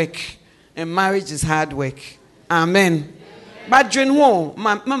is work and marriage is hard work. Amen. But dwen ho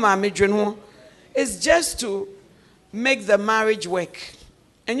mama me dwen ho is just to make the marriage work.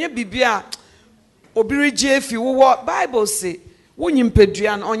 Enye bibia obiri jefi wo Bible say wonyim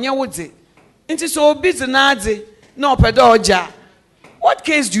pedua no onye wo de nti so obi de na ade na opeda oja. What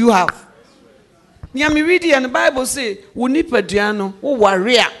case do you have? Nya me read and the Bible say wo ni pedua no wo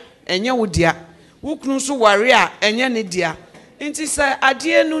ware a enye wo dia wo kunu so ware a enye ne dia nti say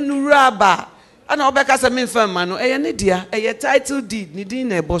ade no nura aba ana obeka say me mfa ma no eye ne dia eye title deed ni din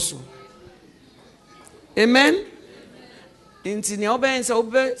na eboso amen nti ne oben say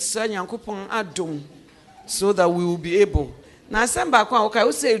obe sa nyankopon adom so that we will be able na asamba kwa okay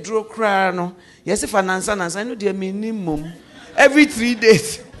wo say duro kra no yes if nansa no dia minimum every 3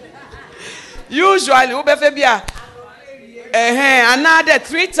 days usually obe fe bia another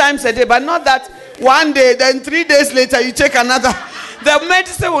 3 times a day, but not that one day, then 3 days later you take another. The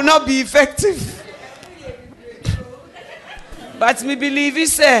medicine will not be effective. But me believe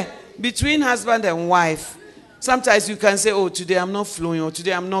it's between husband and wife. Sometimes you can say, oh, today I'm not flowing, or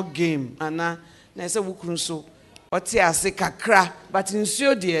today I'm not game. And I say, wukrunso, or tia se kakra, but in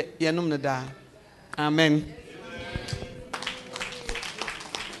sure dear, yanum nada. Amen.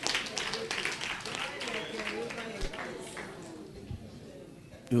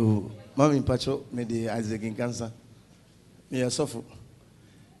 Yo, Mami Pacho, me de Isaac in cancer. Me a suffer.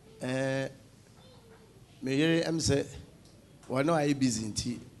 Me hear him say, "Why no I busy in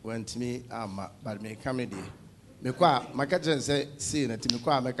tea when to me but me come there. Me qua my catcher say, see na me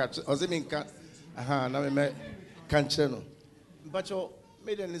qua me catch or me can na me can channel. Pacho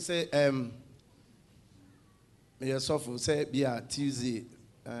me then say me a suffer say be a Tuesday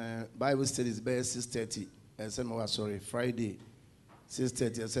Bible studies by 6:30 and say me sorry Friday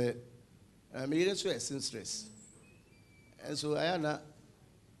 6:30 I say me didn't stress in stress. And so I am not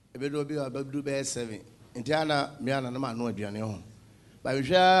a bit of a be 7. Indiana, me and man no aduane ho. Ba we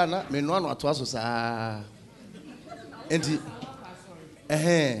hwa na me no anu ato aso saa. Enti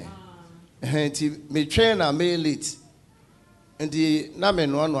enti me train na me late. Enti na me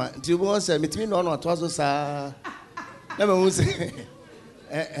no anu enti wo say me timi no anu ato aso saa. Na me hu say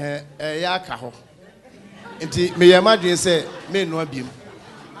ya ka ho. Enti me yamadwen say me no abiem.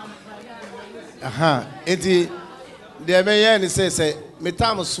 Enti de me ye ni say me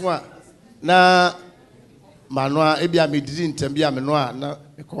tam so a na Manoa ebia me didi ntem bia me no a na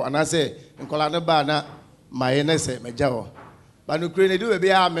ko anase nkola ne ba na maye ne se meja ho ba no kure ne di we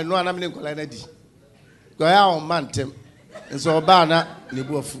bia me no a na me nkola na di go ya on mantem nso ba na ne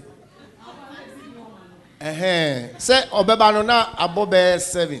bu afu se obeba no na abobe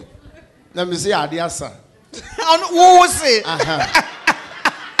 7 na me say ade asa wo say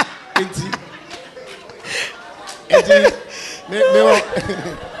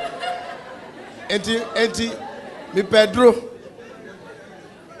Enti me Pedro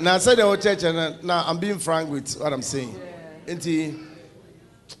now I said the whole church and now I'm being frank with what I'm saying. Enti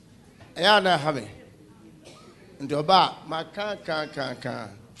I na have me. Enti oba ma kan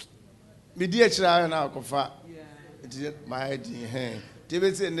me di achira na akofa. Enti my head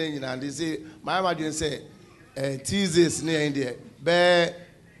David say na they say my mama say Tuesdays near in there be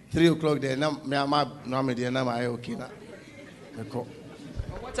 3 o'clock there na me ama no me there na my okay na.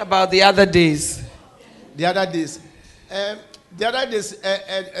 What about the other days? The other days,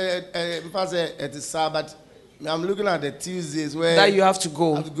 because it is Sabbath, I'm looking at the Tuesdays where that you have to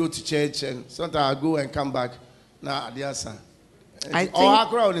go. I have to go to church, and sometimes I go and come back. Now, the answer. I think. I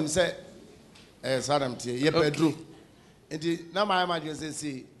crowd him say, Saddam Tia, ye Pedro. And now my imagine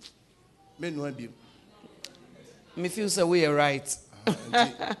say, me no be. Me feel so we are right.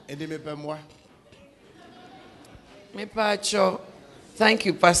 And me pay more. Me pacho. Thank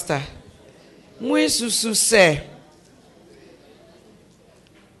you, Pastor. Mwesusu say,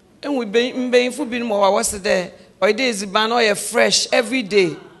 and we be in food more. What's there? Or days ban or fresh every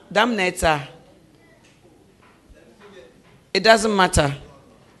day. Damn neta. It doesn't matter.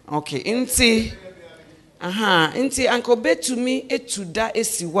 Okay. Inti, inti uncle bet to me to da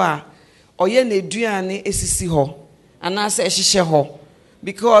esiwa or ye ne duane esisi ho and I say eshishe ho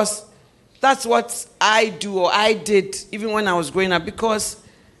because that's what I do or I did even when I was growing up because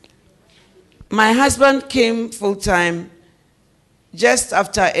my husband came full-time just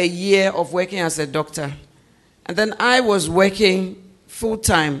after a year of working as a doctor. And then I was working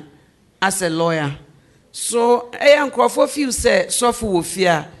full-time as a lawyer. So, I feel say, so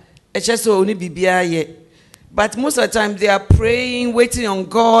fear, but most of the time they are praying, waiting on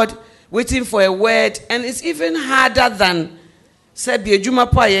God, waiting for a word, and it's even harder than say be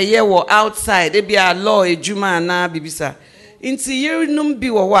ejuma pa ye wo outside e be a law ejuma na bibisa inti yerenum bi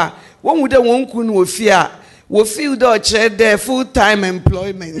wo wa won wude won ku no wo feel the full-time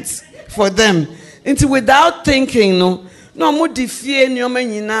employment for them inti without thinking no mo di fie ni o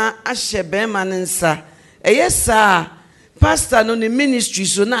manyina ahye be manensa eyesa pastor no ne ministry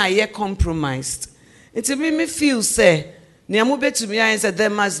so na aye compromised inti me feel say ni amu betumi ayen say there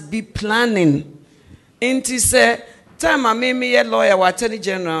must be planning inti say time I me a lawyer or attorney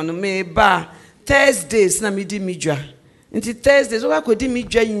general no me ba Thursdays na me di midwa. Nti Thursdays o akodi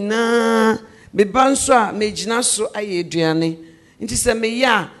midwa nyina me ba nso a me gina so aye aduane. Nti se me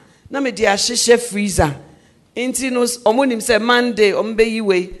ya na me di ahyehye freezer. Nti no omonim say Monday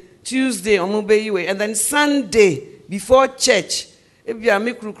ombeyiwe, Tuesday omobeyiwe, and then Sunday before church ebia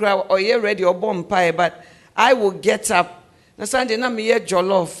me krukra oye ready obompai, but I will get up. Na Sunday na me ye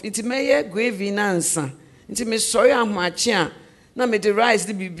jollof. Nti me ye gravy na nsa. Nti me sorry ahwache a na me the rice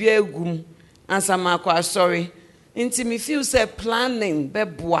di bibia egum ansa makwa sorry. Nti me feel say planning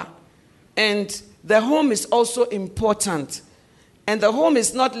beboa. And the home is also important. And the home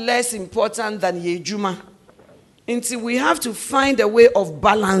is not less important than yejuma. Nti we have to find a way of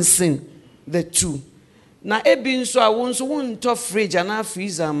balancing the two. Na ebi nso a won so won to fridge and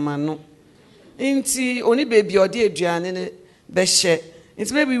freezer mano. Nti oni baby odi aduane ne be hye.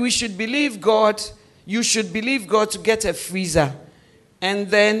 Nti maybe we should believe God. You should believe God to get a freezer. And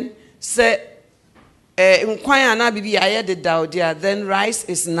then say nkwan ana bibi aye de daudia, then rice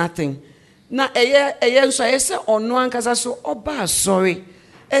is nothing. Na eye nso aye say ono ankasa so oba sorry.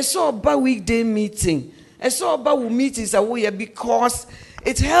 So oba weekday meeting. So oba meetings away because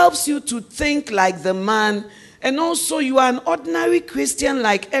it helps you to think like the man, and also you are an ordinary Christian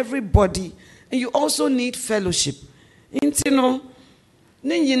like everybody, and you also need fellowship. Intino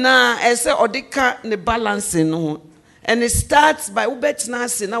ninyina ese odika ne balancing no, and it starts by ubetna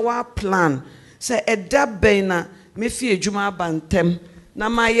se na wa plan say eda ben na me fie adwuma abantem na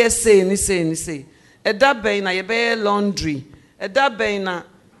ma ye say ni say eda ben na ye be laundry, eda ben na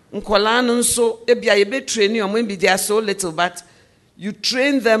nkola no nso ebia ye be train you omo bi they are so little, but you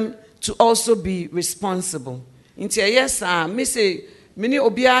train them to also be responsible. Inti yes, me say many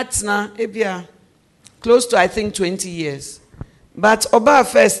obiatna ebia close to I think 20 years. But oba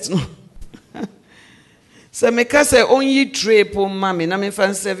first no. So me ka say only tray po mama na me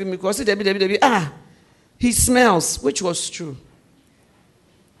fan serve me because debi he smells, which was true.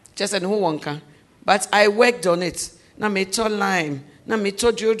 Just an who wonka. But I worked on it. Na me to lime, na me to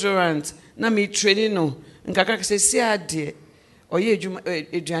deodorant, na me training no. Nkaka say see ade. Or you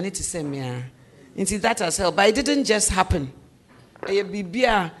eduane to say me. Inti that has helped. But it didn't just happen.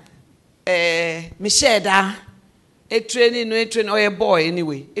 Bibia me share da. A training or a boy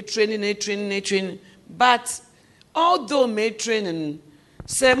anyway. A training. But although me training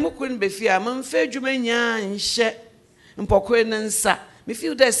say mukun befia man fe dwuma nya nhye mpokwe nsa. Me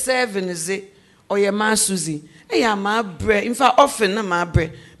feel that serving is it or your ma Susie. Eya ma bre. In fact often na ma bre.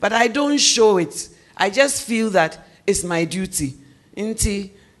 But I don't show it. I just feel that it's my duty. Inti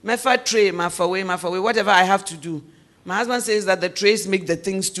mefa tray mafa way whatever I have to do. My husband says that the trays make the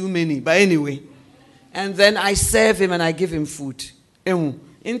things too many, but anyway. And then I serve him and I give him food.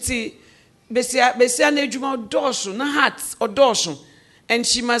 Inti besia na edwuma odosho na heart odosho, and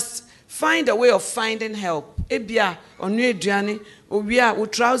she must find a way of finding help. Ebia onu eduane obia wo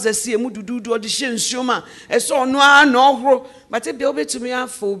trousers sie mu dududu odi hye nsuoma eso onu a na ohoro, but ebia obetumi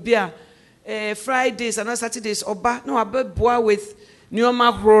afo obia Fridays and Saturdays oba no abeboa with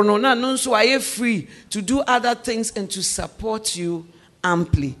Nioma Hrono, na no so are free to do other things and to support you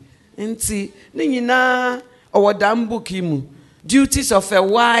amply. Nti ni nyina owadambu kimu duties of a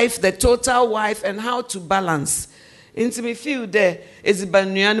wife, the total wife, and how to balance. Nti me feel there is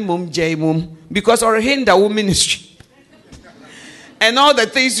banuan mum jaimum because or hinder ministry and all the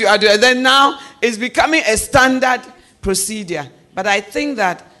things you are doing. And then now it's becoming a standard procedure. But I think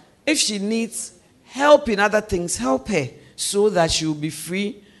that if she needs help in other things, help her so that she will be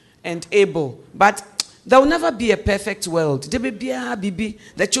free and able. But there will never be a perfect world.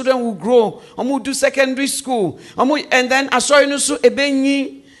 The children will grow. Will do secondary school. And then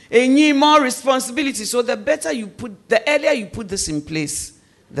more responsibility. So the earlier you put this in place,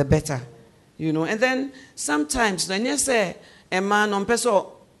 the better. You know. And then sometimes when you say a man on person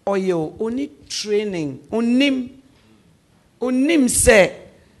or you only training, unim say.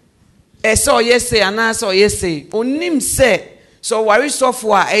 So yes say and so yes say. Unim say so worry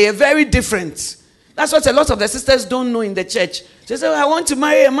software very different. That's what a lot of the sisters don't know in the church. They say, I want to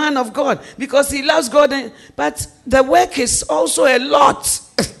marry a man of God because he loves God. But the work is also a lot.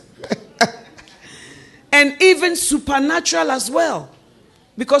 And even supernatural as well.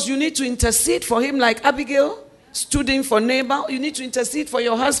 Because you need to intercede for him like Abigail stood in for Nabal. You need to intercede for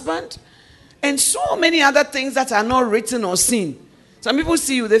your husband. And so many other things that are not written or seen. Some people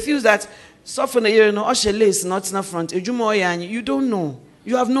see you, they feel that soften a year, no, is not in the front. You don't know.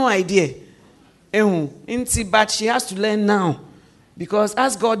 You have no idea. But she has to learn now. Because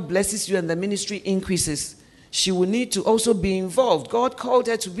as God blesses you and the ministry increases, she will need to also be involved. God called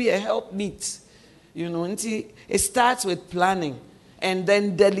her to be a helpmeet. You know, it starts with planning and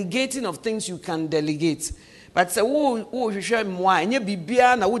then delegating of things you can delegate. But say, you share more, and you be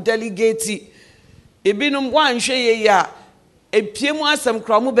beer na would delegate it. Ebinum one share ya, a PM some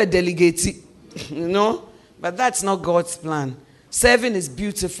cromu be delegate it. You know? But that's not God's plan. Serving is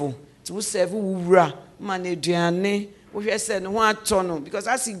beautiful. To serve ura, manediane, because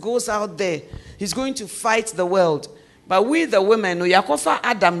as he goes out there, he's going to fight the world. But we the women, we are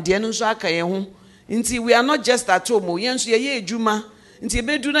not just at home.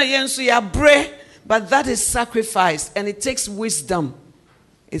 But that is sacrifice, and it takes wisdom.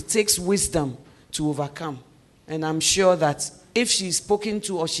 It takes wisdom to overcome. And I'm sure that if she's spoken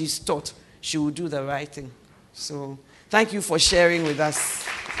to or she's taught, she will do the right thing. So thank you for sharing with us.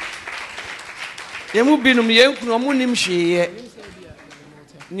 Amen.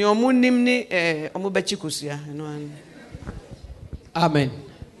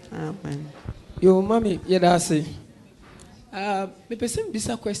 Amen. Yo, mommy, that's it. Me person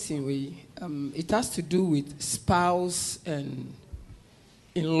bisa question it has to do with spouse and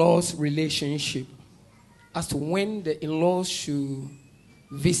in-laws relationship as to when the in-laws should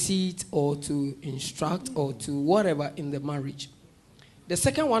visit or to instruct or to whatever in the marriage. The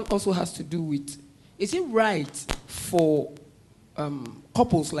second one also has to do with, is it right for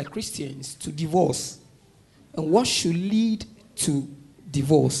couples like Christians to divorce? And what should lead to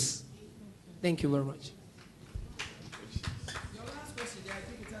divorce? Thank you very much.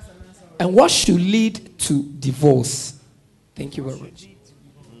 And what should lead to divorce? Thank you very much.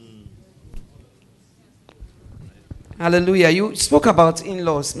 Hallelujah. You spoke about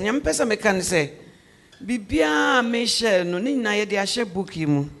in-laws.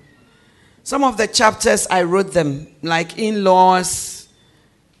 Some of the chapters I wrote them, like in-laws,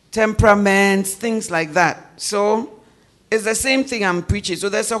 temperaments, things like that. So it's the same thing I'm preaching. So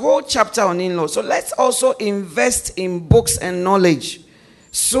there's a whole chapter on in-laws. So let's also invest in books and knowledge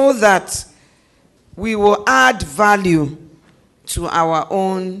so that we will add value to our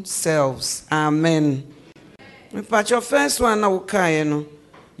own selves. Amen. But your first one,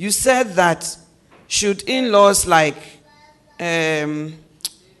 you said that should in-laws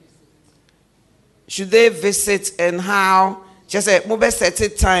should they visit and how? Just say, mube set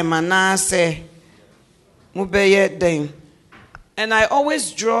it time and I say, mube yet then. And I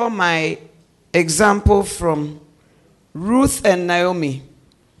always draw my example from Ruth and Naomi,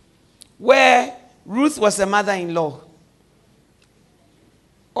 where Ruth was a mother-in-law.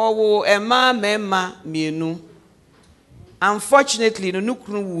 Owo ema mema mienu. Unfortunately, Ruth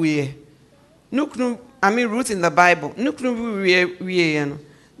in the Bible. And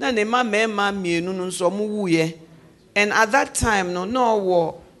at that time,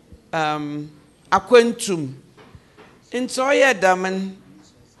 no akwentum. Intoya daman.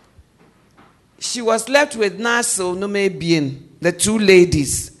 She was left with Naso no bien, the two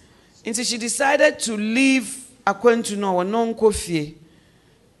ladies. And so she decided to leave akwentum no non kofi.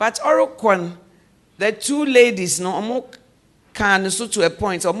 But Orokwan, the two ladies no can so to a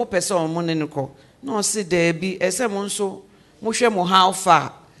point or more person or monenico. No, see there be a so mushe mo how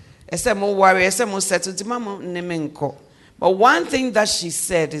far. A more worry, a more settled to mama nemenko. But one thing that she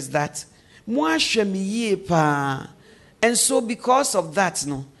said is that moi shemi pa. And so because of that,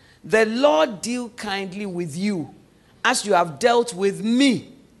 the Lord deal kindly with you as you have dealt with me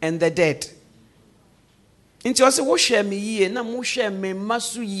and the dead. Into us wo share me ye na mo share me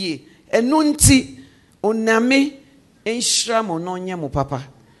masu ye enunti oname enshra mo nonya mo papa.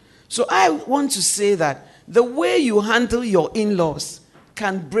 So I want to say that the way you handle your in-laws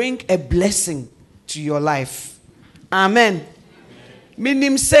can bring a blessing to your life. Amen.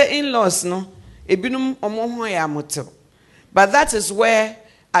 Minim say in-laws no ebinum omo ya motel. But that is where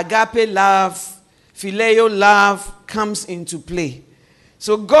agape love, phileo love comes into play.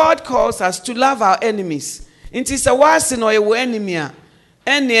 So God calls us to love our enemies. It is a wasin or a enemy.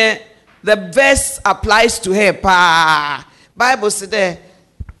 And the verse applies to her. Bible said there,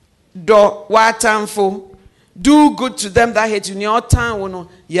 do watamfo, do good to them that hate you. Near time wono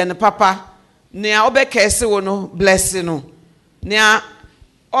yen papa. Near obe kese wono blessing no. Near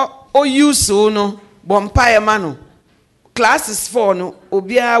o use no bompire mano. Classes for no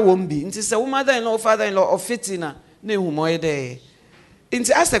obia wombi. It is a mother-in-law, father-in-law of fitina. Ne humoide.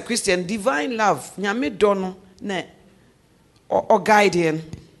 As a Christian, divine love, nyame dono ne or guiding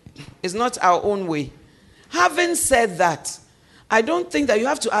is not our own way. Having said that, I don't think that you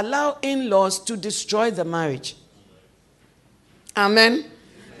have to allow in-laws to destroy the marriage. Amen.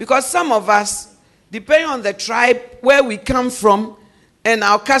 Because some of us, depending on the tribe where we come from and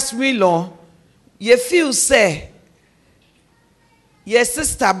our customary law, you feel say, yes,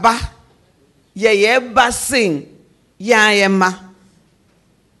 sister ba, Yeba sing, yayema.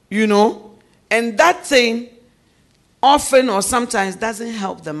 You know? And that thing often or sometimes doesn't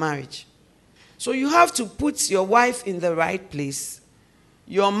help the marriage. So you have to put your wife in the right place,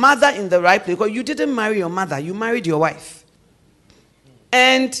 your mother in the right place, because you didn't marry your mother, you married your wife.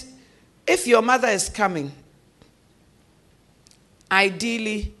 And if your mother is coming,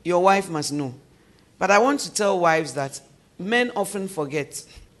 ideally your wife must know. But I want to tell wives that men often forget.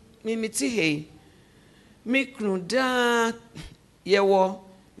 Me knuda yewo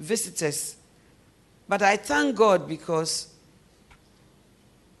visitors. But I thank God because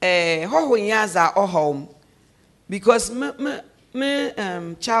home. Because me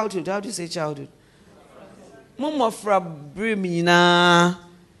childhood, how do you say childhood? Mama from Brimina.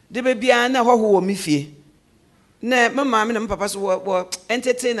 The baby ana ho mi fie. Na mama me na papa so were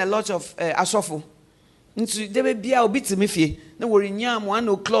entertain a lot of asofo. Nti the baby a obi me fie. Na wori nyam 1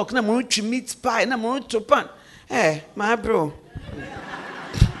 o'clock na mo twi meat pie na mo to pan. My bro.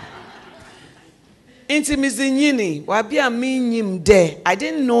 Intimizinyini, wabia minyim there. I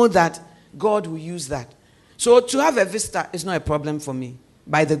didn't know that God will use that. So to have a visitor is not a problem for me,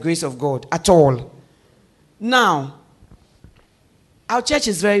 by the grace of God, at all. Now, our church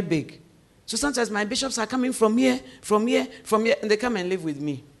is very big. So sometimes my bishops are coming from here, and they come and live with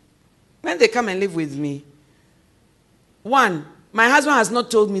me. When they come and live with me, 1, my husband has not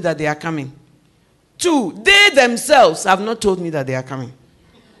told me that they are coming. 2, they themselves have not told me that they are coming.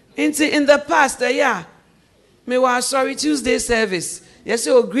 In the past, me was sorry Tuesday service. Yes,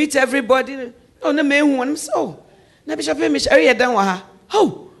 so greet everybody. Oh, no, me one so. Na bishop me share dan wa ha.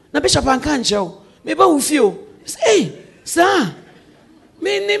 Oh, na bishop an kan show. Me ba ufio. Hey, sir.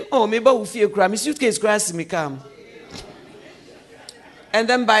 Me name me ba ufio kra. Me suitcase kra si me come. And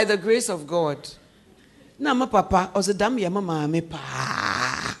then by the grace of God, na my papa was dam ya mama me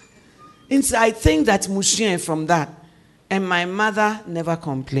pa. I think that mushin from that. And my mother never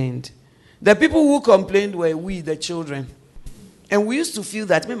complained. The people who complained were we, the children. And we used to feel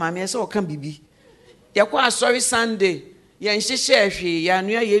that, me mama, so can be. Yakwa sorry Sunday. Ya nsheshe ya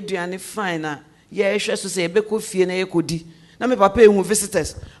nua ye duane fine na ya ehwe so say ebe ko fie na ye kodi. Na me papa ehun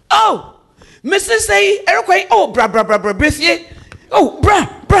visitors. Oh! Mrs. say erekwan oh bra fie. Oh bra.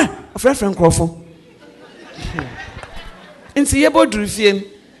 Friend crofo. Nti ye bodru fie.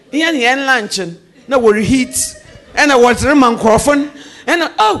 Iya ne en lunch na wo reheat. And I want to man crofon. And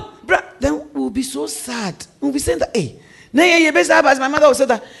then we'll be so sad. We'll be saying that, hey, my mother will say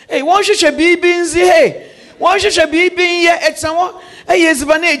that, hey, why should you be busy? Hey, why should you be being here at someone? Hey, yes,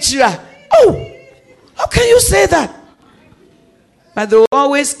 oh, how can you say that? But they'll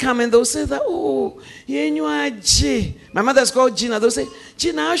always come and they'll say that, oh, you are G. My mother's called Gina. They'll say,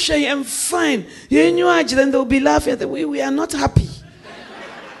 Gina, I'll show you, I'm fine. You are G. Then they'll be laughing at the way we are not happy.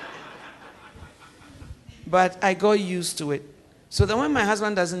 But I got used to it. So that when my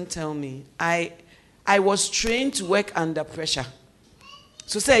husband doesn't tell me, I was trained to work under pressure.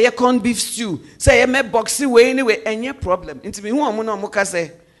 So say you corned beef stew, say you make boxy way anyway, and your problem. Into me who am no muka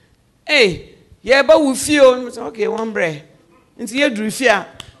say, hey, yeah, but we feel okay, one bread. Into your drew fear.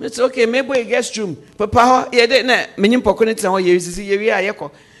 It's okay, maybe a guest room. Papa, yeah, they na minim pokunit and years yeko.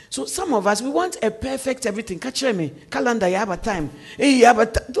 So some of us we want a perfect everything. Catch me, calendar, you have a time. Hey, you have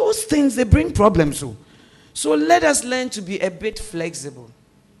a those things they bring problems. So let us learn to be a bit flexible.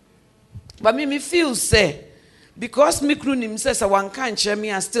 But me feel say, because me krunim says one can't share me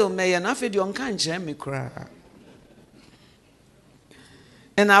and still may and after you can't share me cry.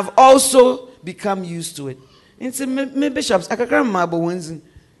 And I've also become used to it. Into me bishops, I can't remember when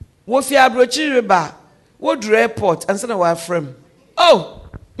what fi abrochi riba, what airport and send our friend. Oh,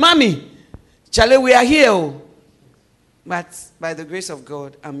 mommy, Charlie, we are here. But by the grace of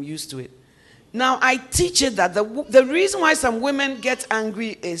God, I'm used to it. Now, I teach it that the reason why some women get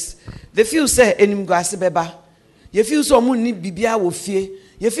angry is they feel say, you feel so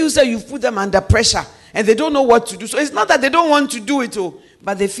you feel say you've put them under pressure and they don't know what to do. So it's not that they don't want to do it,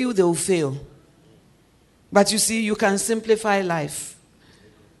 but they feel they will fail. But you see, you can simplify life.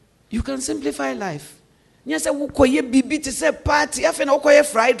 You can simplify life. Yes, I will call you bibi to say party. I will call you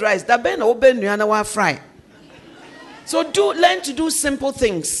fried rice. That ben open you and fry. So learn to do simple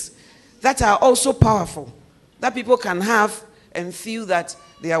things that are also powerful, that people can have and feel that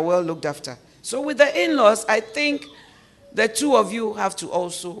they are well looked after. So with the in-laws, I think the two of you have to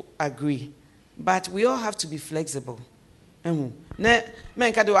also agree. But we all have to be flexible. Those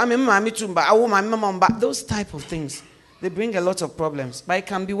type of things, they bring a lot of problems. But it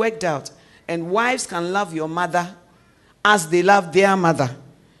can be worked out. And wives can love your mother as they love their mother.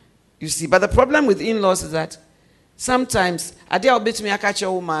 You see, but the problem with in-laws is that sometimes ade a obetumi aka che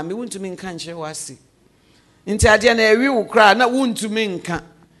wo ma me wuntumi nka nche wo ase nti ade na ewi wo kra na wuntumi nka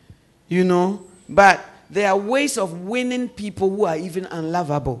you know. But there are ways of winning people who are even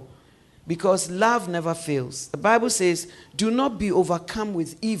unlovable, because love never fails. The Bible says, do not be overcome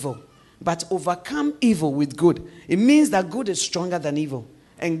with evil, but overcome evil with good. It means that good is stronger than evil,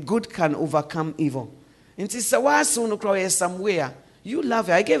 and good can overcome evil. Somewhere you love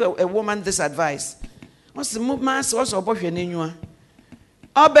her. I gave a woman this advice. What's the mass? What's about your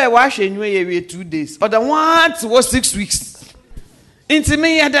I'll be washing you 2 days, or the one was 6 weeks. Into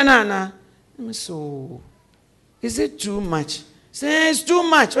me, Yadanana. So, is it too much? Say it's too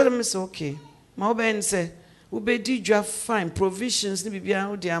much. What am I say? Okay. My Ben say, "Ube did you have fine provisions? Ni bibi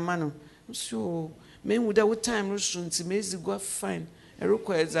anu dia mano." So, me would that time no soon to me is go fine.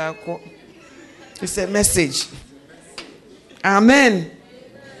 It's a message. Amen.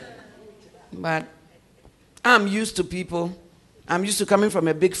 But I'm used to people. I'm used to coming from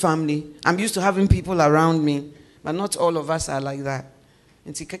a big family. I'm used to having people around me. But not all of us are like that.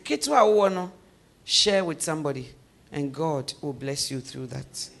 And share with somebody, and God will bless you through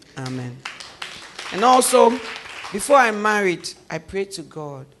that. Amen. And also, before I married, I prayed to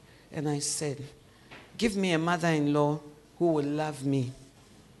God, and I said, give me a mother-in-law who will love me.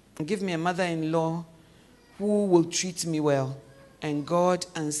 And give me a mother-in-law who will treat me well. And God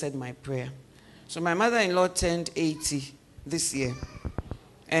answered my prayer. So my mother-in-law turned 80 this year.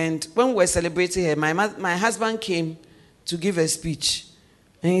 And when we were celebrating her, my husband came to give a speech.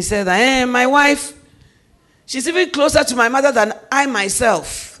 And he said, hey, my wife, she's even closer to my mother than I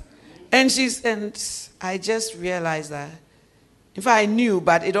myself. And I just realized that, in fact, I knew,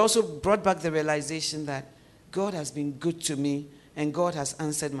 but it also brought back the realization that God has been good to me, and God has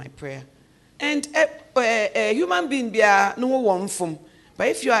answered my prayer. And a human being be no one from, but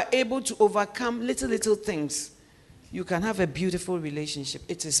if you are able to overcome little things, you can have a beautiful relationship.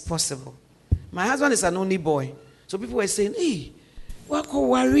 It is possible. My husband is an only boy, so people were saying, hey, wako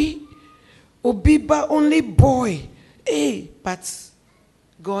worry, Obiba only boy. Hey, but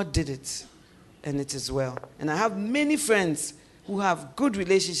God did it, and it is well. And I have many friends who have good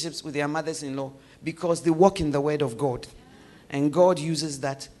relationships with their mothers-in-law because they walk in the word of God. And God uses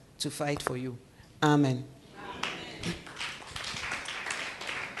that to fight for you. Amen.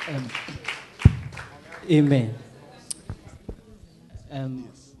 Amen.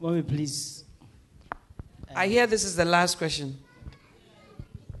 Mommy, please. I hear this is the last question.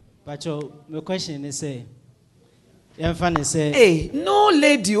 But my question is, hey, no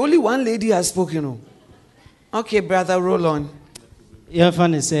lady, only one lady has spoken. Okay, brother, roll on.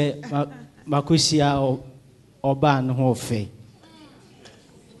 Makusia Oban Hofe.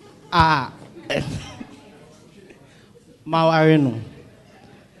 Mawarino.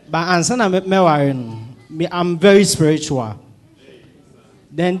 But ansana mewarino. I'm very spiritual.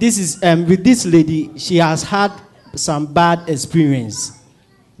 Then this is with this lady, she has had some bad experience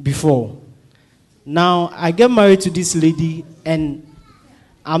before. Now I get married to this lady, and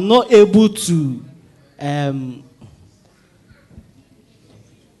I'm not able to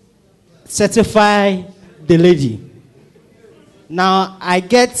certify the lady. Now I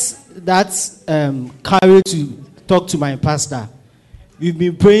get that courage to talk to my pastor. We've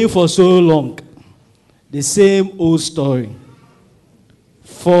been praying for so long, the same old story,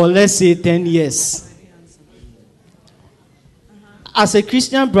 for let's say 10 years. As a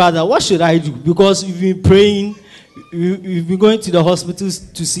Christian brother, what should I do? Because we've been praying, we've been going to the hospitals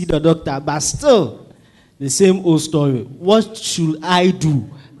to see the doctor, but still the same old story. What should I do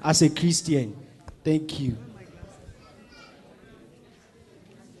as a Christian? Thank you.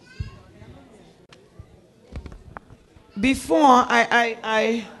 Before,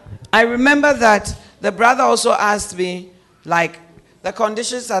 I remember that the brother also asked me, like, the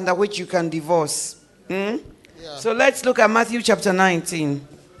conditions under which you can divorce. Yeah. So let's look at Matthew chapter 19,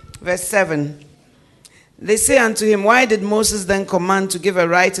 verse 7. They say unto him, why did Moses then command to give a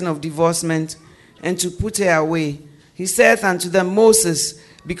writing of divorcement and to put her away? He saith unto them, Moses,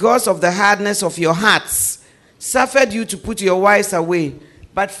 because of the hardness of your hearts, suffered you to put your wives away.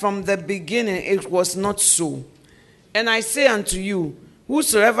 But from the beginning it was not so. And I say unto you,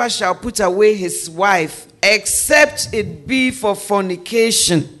 whosoever shall put away his wife, except it be for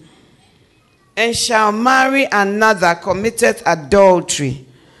fornication, and shall marry another, committeth adultery.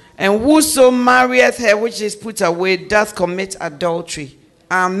 And whoso marrieth her which is put away doth commit adultery.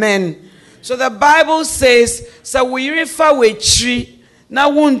 Amen. So the Bible says, so we refer with tree, now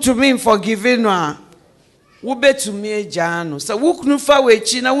won't to mean forgiving her. Ube to me jano. So wuknufa we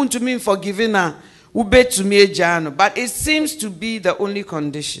chi, now won't to mean forgiving her. Ube to me jano. But it seems to be the only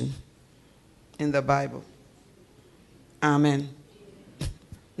condition in the Bible. Amen.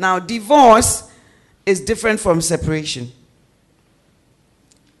 Now, divorce is different from separation.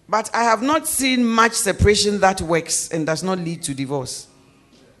 But I have not seen much separation that works and does not lead to divorce.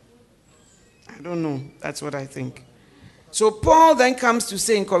 I don't know. That's what I think. So Paul then comes to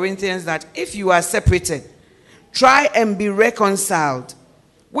say in Corinthians that if you are separated, try and be reconciled.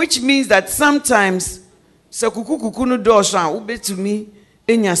 Which means that sometimes to me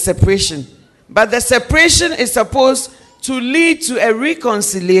in your separation. But the separation is supposed to lead to a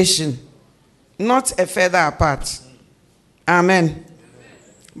reconciliation, not a further apart. Amen.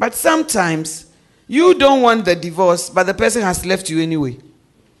 But sometimes you don't want the divorce, but the person has left you anyway.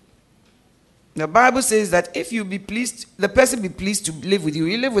 The Bible says that if you be pleased, the person be pleased to live with you,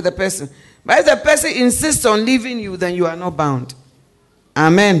 you live with the person. But if the person insists on leaving you, then you are not bound.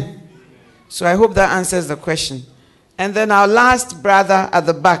 Amen. So I hope that answers the question. And then our last brother at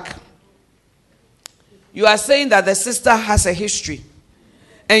the back. You are saying that the sister has a history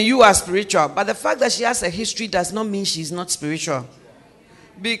and you are spiritual. But the fact that she has a history does not mean she's not spiritual.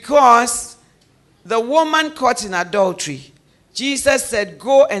 Because the woman caught in adultery, Jesus said,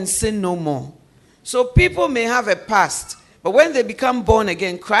 go and sin no more. So people may have a past, but when they become born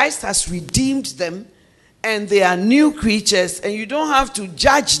again, Christ has redeemed them and they are new creatures, and you don't have to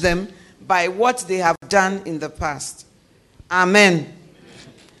judge them by what they have done in the past. Amen.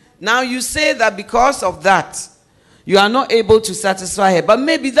 Now you say that because of that, you are not able to satisfy her. But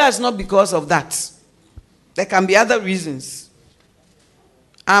maybe that's not because of that. There can be other reasons.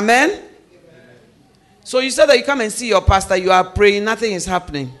 Amen? So you said that you come and see your pastor, you are praying, nothing is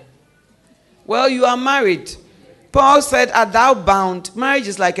happening. Well, you are married. Paul said, art thou bound? Marriage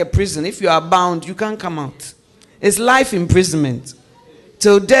is like a prison. If you are bound, you can't come out. It's life imprisonment.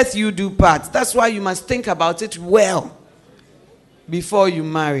 Till death you do part. That's why you must think about it well before you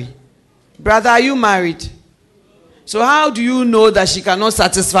marry. Brother, are you married? So how do you know that she cannot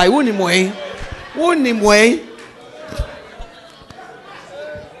satisfy? Unimwe.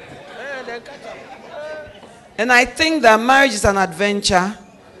 And I think that marriage is an adventure.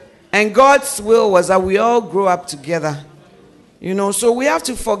 And God's will was that we all grow up together. You know, so we have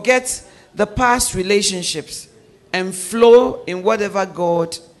to forget the past relationships and flow in whatever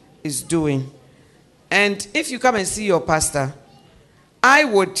God is doing. And if you come and see your pastor, I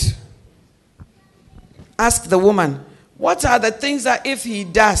would ask the woman, what are the things that if he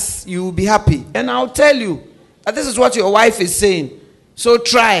does, you will be happy? And I'll tell you that this is what your wife is saying. So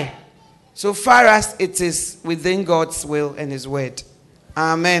try. So far as it is within God's will and his word.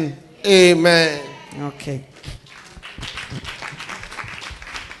 Amen. Amen. Okay.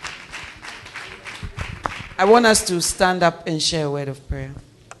 I want us to stand up and share a word of prayer.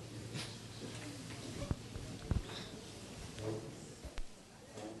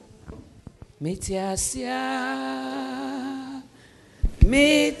 Metiasia,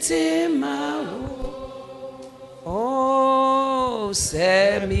 metimao, oh,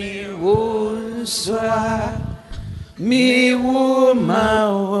 semi wunswa, mi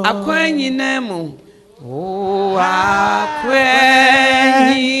wumao, akwenyi nemu, oh, akwenyi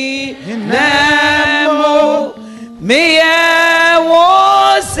nemu, miye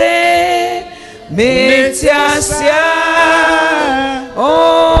wose, metiasia,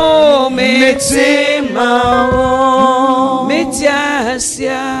 oh, metimao,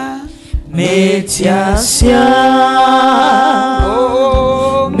 metiasia, metiasia,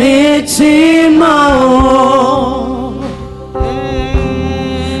 oh, metimao,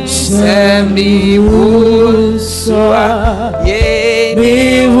 semi wuswa, ye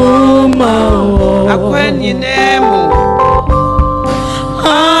mi wumao, akwenyi nemu,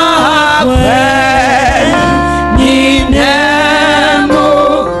 akwenyi nemu,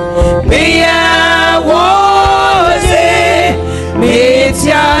 miya woze,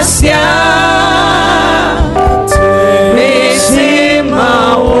 metiasia,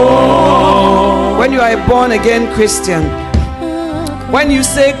 metimao. When you are a born again Christian, when you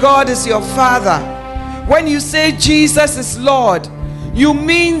say God is your Father, when you say Jesus is Lord, you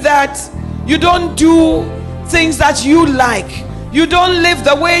mean that you don't do things that you like. You don't live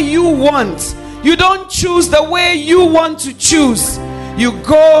the way you want. You don't choose the way you want to choose. You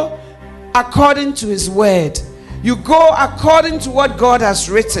go according to his word. You go according to what God has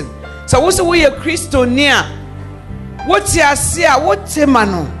written. So what's the way a Christonia? What's your sia? What's a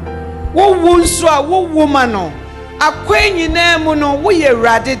mano? What wunswa? What womano? Akwenyi nemu no we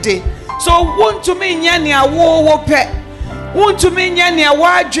radede. So want to me nyani a wo pe. Want to me nyani a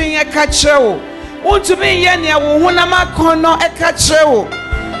wa dwen e ka kire. Want to me nyani a wo honama kono e ka kire.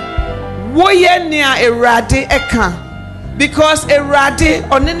 Wo ye nia erade eka. Because erade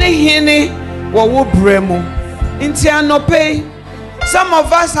onene hene wo bremu. Inti anope. Some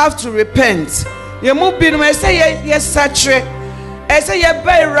of us have to repent. Ye mu binu ese ye satre. Ese ye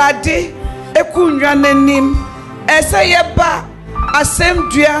ba irade ekunwa nanim. Ese ye ba asem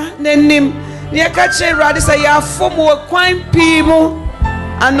dua nanim. Ye ka che irade say ya fom wo kwan pi mu.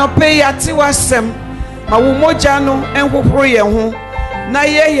 Anope yati wasem. Ma wo moja no enhopro ye ho. Na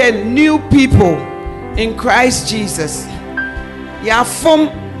ye new people in Christ Jesus. Ya fom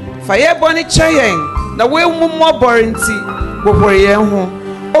fa ye boni chayen. Na we mu mo borinti.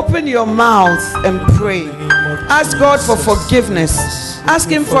 Open your mouth and pray. Ask God for forgiveness. Ask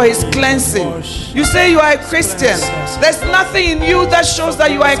Him for His cleansing. You say you are a Christian. There's nothing in you that shows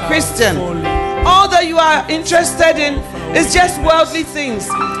that you are a Christian. All that you are interested in is just worldly things.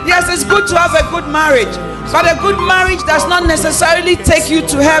 Yes, it's good to have a good marriage, but a good marriage does not necessarily take you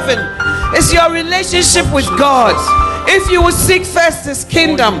to heaven. It's your relationship with God. If you will seek first His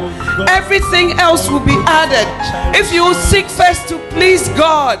kingdom, everything else will be added. If you will seek first to please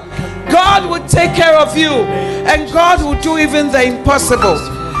God, God will take care of you, and God will do even the impossible.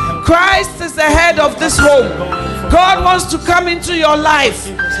 Christ is the head of this home. God wants to come into your life.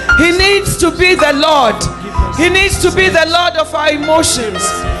 He needs to be the Lord. He needs to be the Lord of our emotions,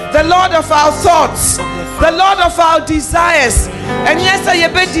 the Lord of our thoughts, the Lord of our desires. And yes, I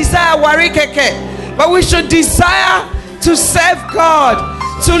desire warikeke, but we should desire to serve God,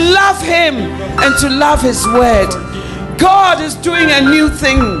 to love Him, and to love His word. God is doing a new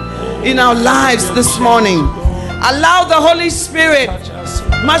thing in our lives this morning. Allow the Holy Spirit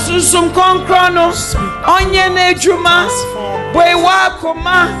masusum konkrono onye nejuma bwewa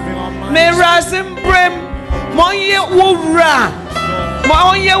koma merazim brem monye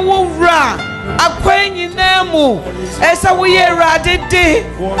wura akwenyi nemu esa wuye radede.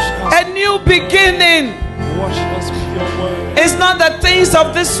 A new beginning. It's not the things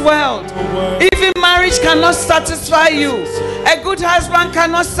of this world. Even marriage cannot satisfy you. A good husband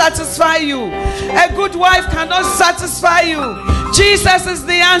cannot satisfy you. A good wife cannot satisfy you. Jesus is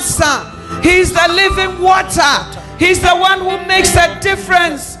the answer. He's the living water. He's the one who makes a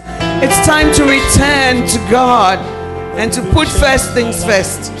difference. It's time to return to God and to put first things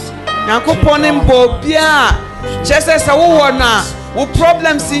first. Just as our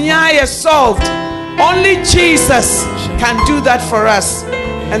problems in solved. Only Jesus can do that for us.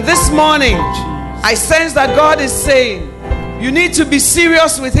 And this morning, I sense that God is saying, you need to be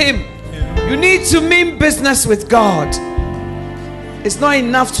serious with Him. You need to mean business with God. It's not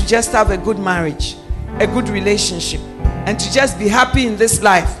enough to just have a good marriage, a good relationship, and to just be happy in this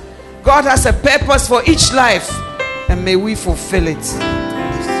life. God has a purpose for each life, and may we fulfill it.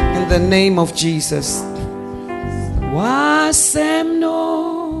 In the name of Jesus.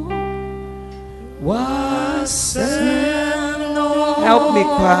 Help me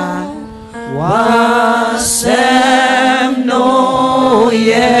cry. Wasem no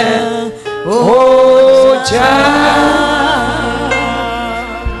yeah, oh Jah.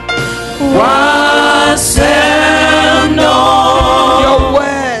 Wasem no. Your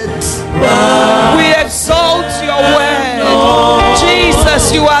words. We exalt your word.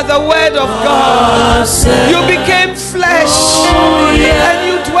 Jesus, you are the word of God. You became flesh and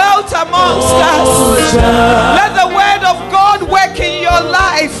you dwelt amongst us. Let the word of God work in your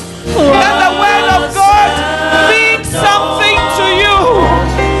life. Let the word of God mean something to you.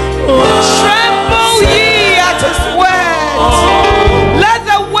 Tremble ye at His word. Let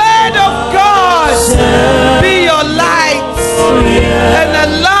the word of God be your light and a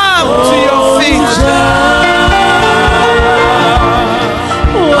lamp to your feet.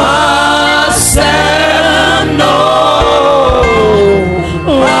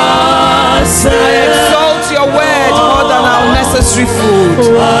 I exalt your word more than our necessary food.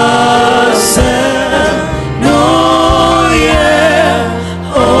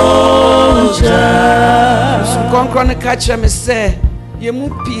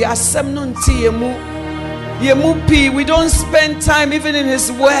 We don't spend time even in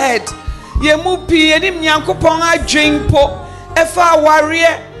His word. Efa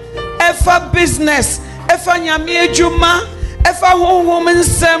warrior, efa business, efa nyame adwuma, efa honhom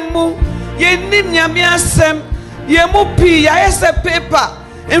nsemu. Yenim nyame asem, yemu pi ya ese paper.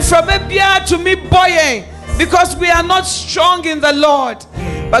 And from ebia to me boying, because we are not strong in the Lord.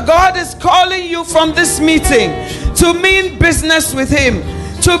 But God is calling you from this meeting to mean business with Him,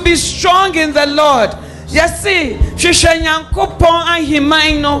 to be strong in the Lord. Yes, see, Shishanyankopon and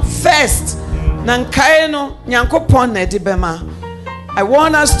Himaino first. Nankaeno Nyankopon Nedibema. I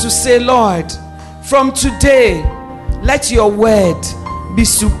want us to say, Lord, from today, let your word be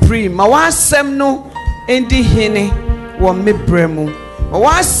supreme. Mawasem no endi hini wa mibremu.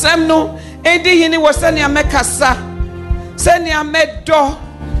 Mawasem no Edi hini wo senia mekasa, senia medo,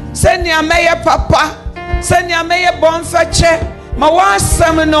 senia meye papa, senia meye bonfeche, ma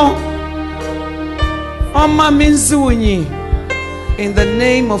wasem no. Oma minzuunyi. In the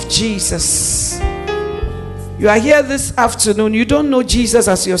name of Jesus. You are here this afternoon. You don't know Jesus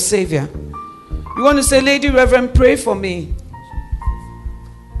as your Savior. You want to say, Lady Reverend, pray for me.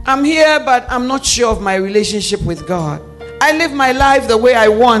 I'm here, but I'm not sure of my relationship with God. I live my life the way I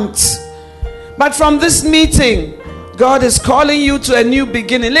want. But from this meeting, God is calling you to a new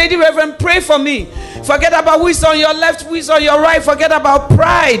beginning. Lady Reverend, pray for me. Forget about who is on your left, who is on your right. Forget about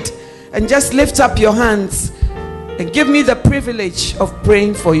pride. And just lift up your hands and give me the privilege of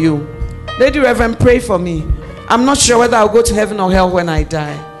praying for you. Lady Reverend, pray for me. I'm not sure whether I'll go to heaven or hell when I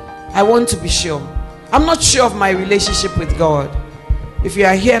die. I want to be sure. I'm not sure of my relationship with God. If you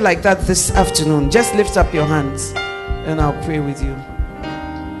are here like that this afternoon, just lift up your hands and I'll pray with you.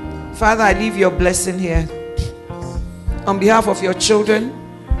 Father, I leave your blessing here. On behalf of your children,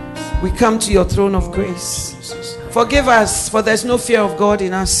 we come to your throne of grace. Forgive us, for there's no fear of God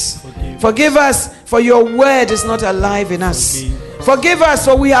in us. Forgive us, for your word is not alive in us. Forgive us,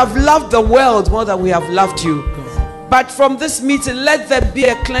 for we have loved the world more than we have loved you. But from this meeting, let there be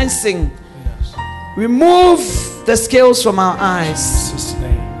a cleansing. Remove the scales from our eyes.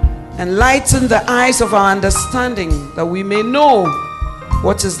 Enlighten the eyes of our understanding, that we may know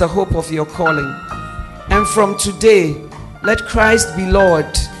what is the hope of your calling. And from today, let Christ be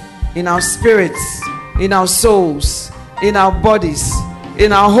Lord in our spirits, in our souls, in our bodies,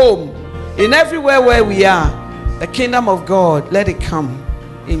 in our home, in everywhere where we are. The kingdom of God, let it come.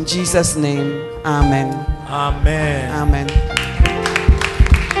 In Jesus' name, amen. Amen. Amen.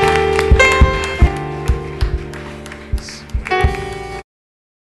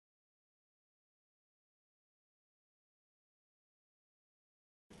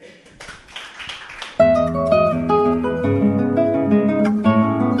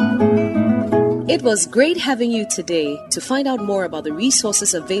 It was great having you today. To find out more about the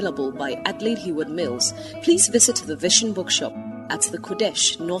resources available by Adelaide Heward Mills, please visit the Vision Bookshop at the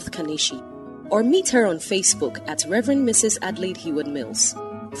Kodesh, North Kanishi, or meet her on Facebook at Reverend Mrs. Adelaide Heward Mills.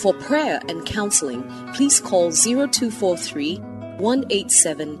 For prayer and counseling, please call 0243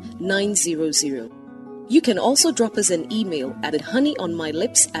 187 900. You can also drop us an email at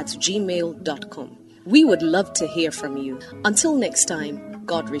honeyonmylips@gmail.com. We would love to hear from you. Until next time,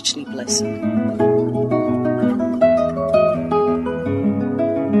 God richly bless you.